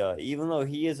Garcia. Even though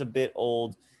he is a bit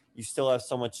old, you still have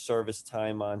so much service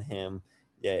time on him.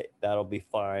 Yeah, that'll be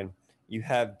fine. You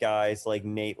have guys like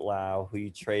Nate Lau, who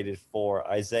you traded for.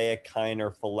 Isaiah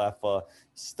Kiner Falefa,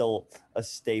 still a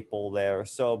staple there.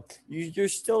 So you're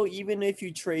still, even if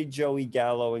you trade Joey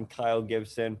Gallo and Kyle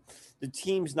Gibson, the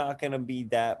team's not going to be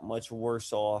that much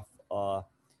worse off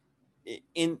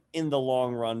in the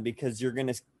long run, because you're going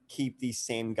to keep these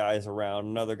same guys around.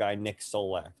 Another guy, Nick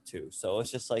Solak, too. So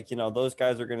it's just like, you know, those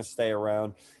guys are going to stay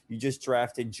around. You just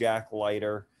drafted Jack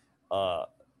Leiter.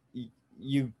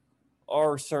 You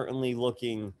are certainly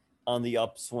looking on the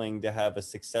upswing to have a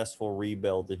successful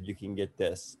rebuild if you can get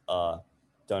this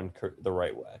done the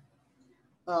right way.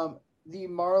 The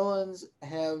Marlins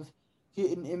have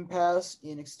hit an impasse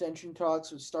in extension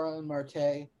talks with Starlin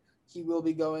Marte. He will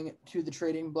be going to the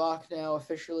trading block now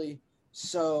officially,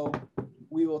 so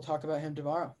we will talk about him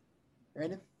tomorrow.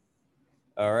 Brandon?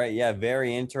 All right, yeah,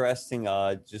 very interesting.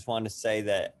 Just wanted to say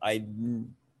that I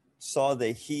saw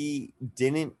that he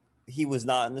was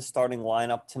not in the starting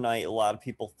lineup tonight. A lot of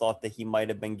people thought that he might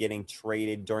have been getting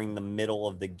traded during the middle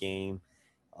of the game.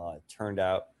 It turned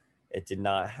out it did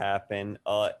not happen.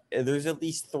 There's at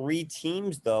least 3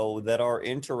 teams, though, that are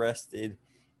interested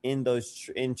in those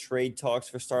in trade talks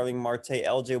for Starling Marte.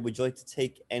 LJ, would you like to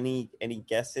take any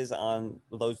guesses on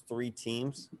those 3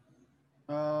 teams?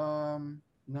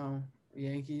 No.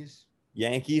 Yankees.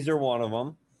 Yankees are one of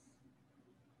them.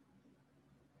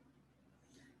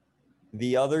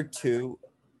 The other 2,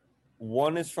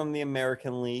 one is from the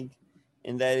American League,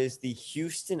 and that is the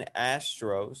Houston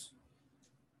Astros.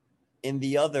 And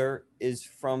the other is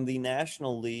from the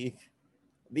National League,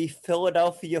 the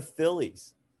Philadelphia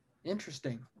Phillies.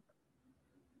 Interesting.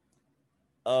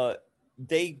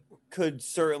 They could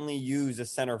certainly use a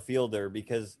center fielder,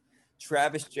 because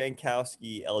Travis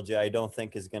Jankowski, LJ, I don't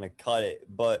think is going to cut it.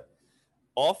 But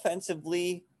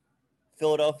offensively,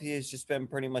 Philadelphia has just been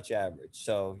pretty much average.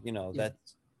 So, you know,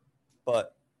 that's –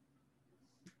 but,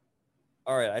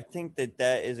 all right, I think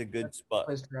that is a good spot.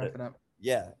 Place to wrap it up.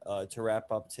 Yeah, to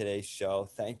wrap up today's show.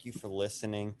 Thank you for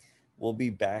listening. We'll be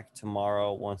back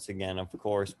tomorrow once again, of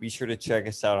course. Be sure to check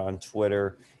us out on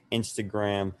Twitter,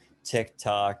 Instagram,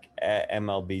 TikTok, at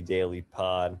MLB Daily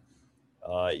Pod.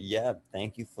 Yeah,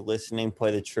 thank you for listening.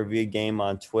 Play the trivia game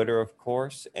on Twitter, of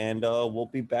course. And we'll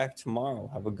be back tomorrow.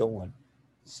 Have a good one.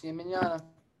 See you mañana.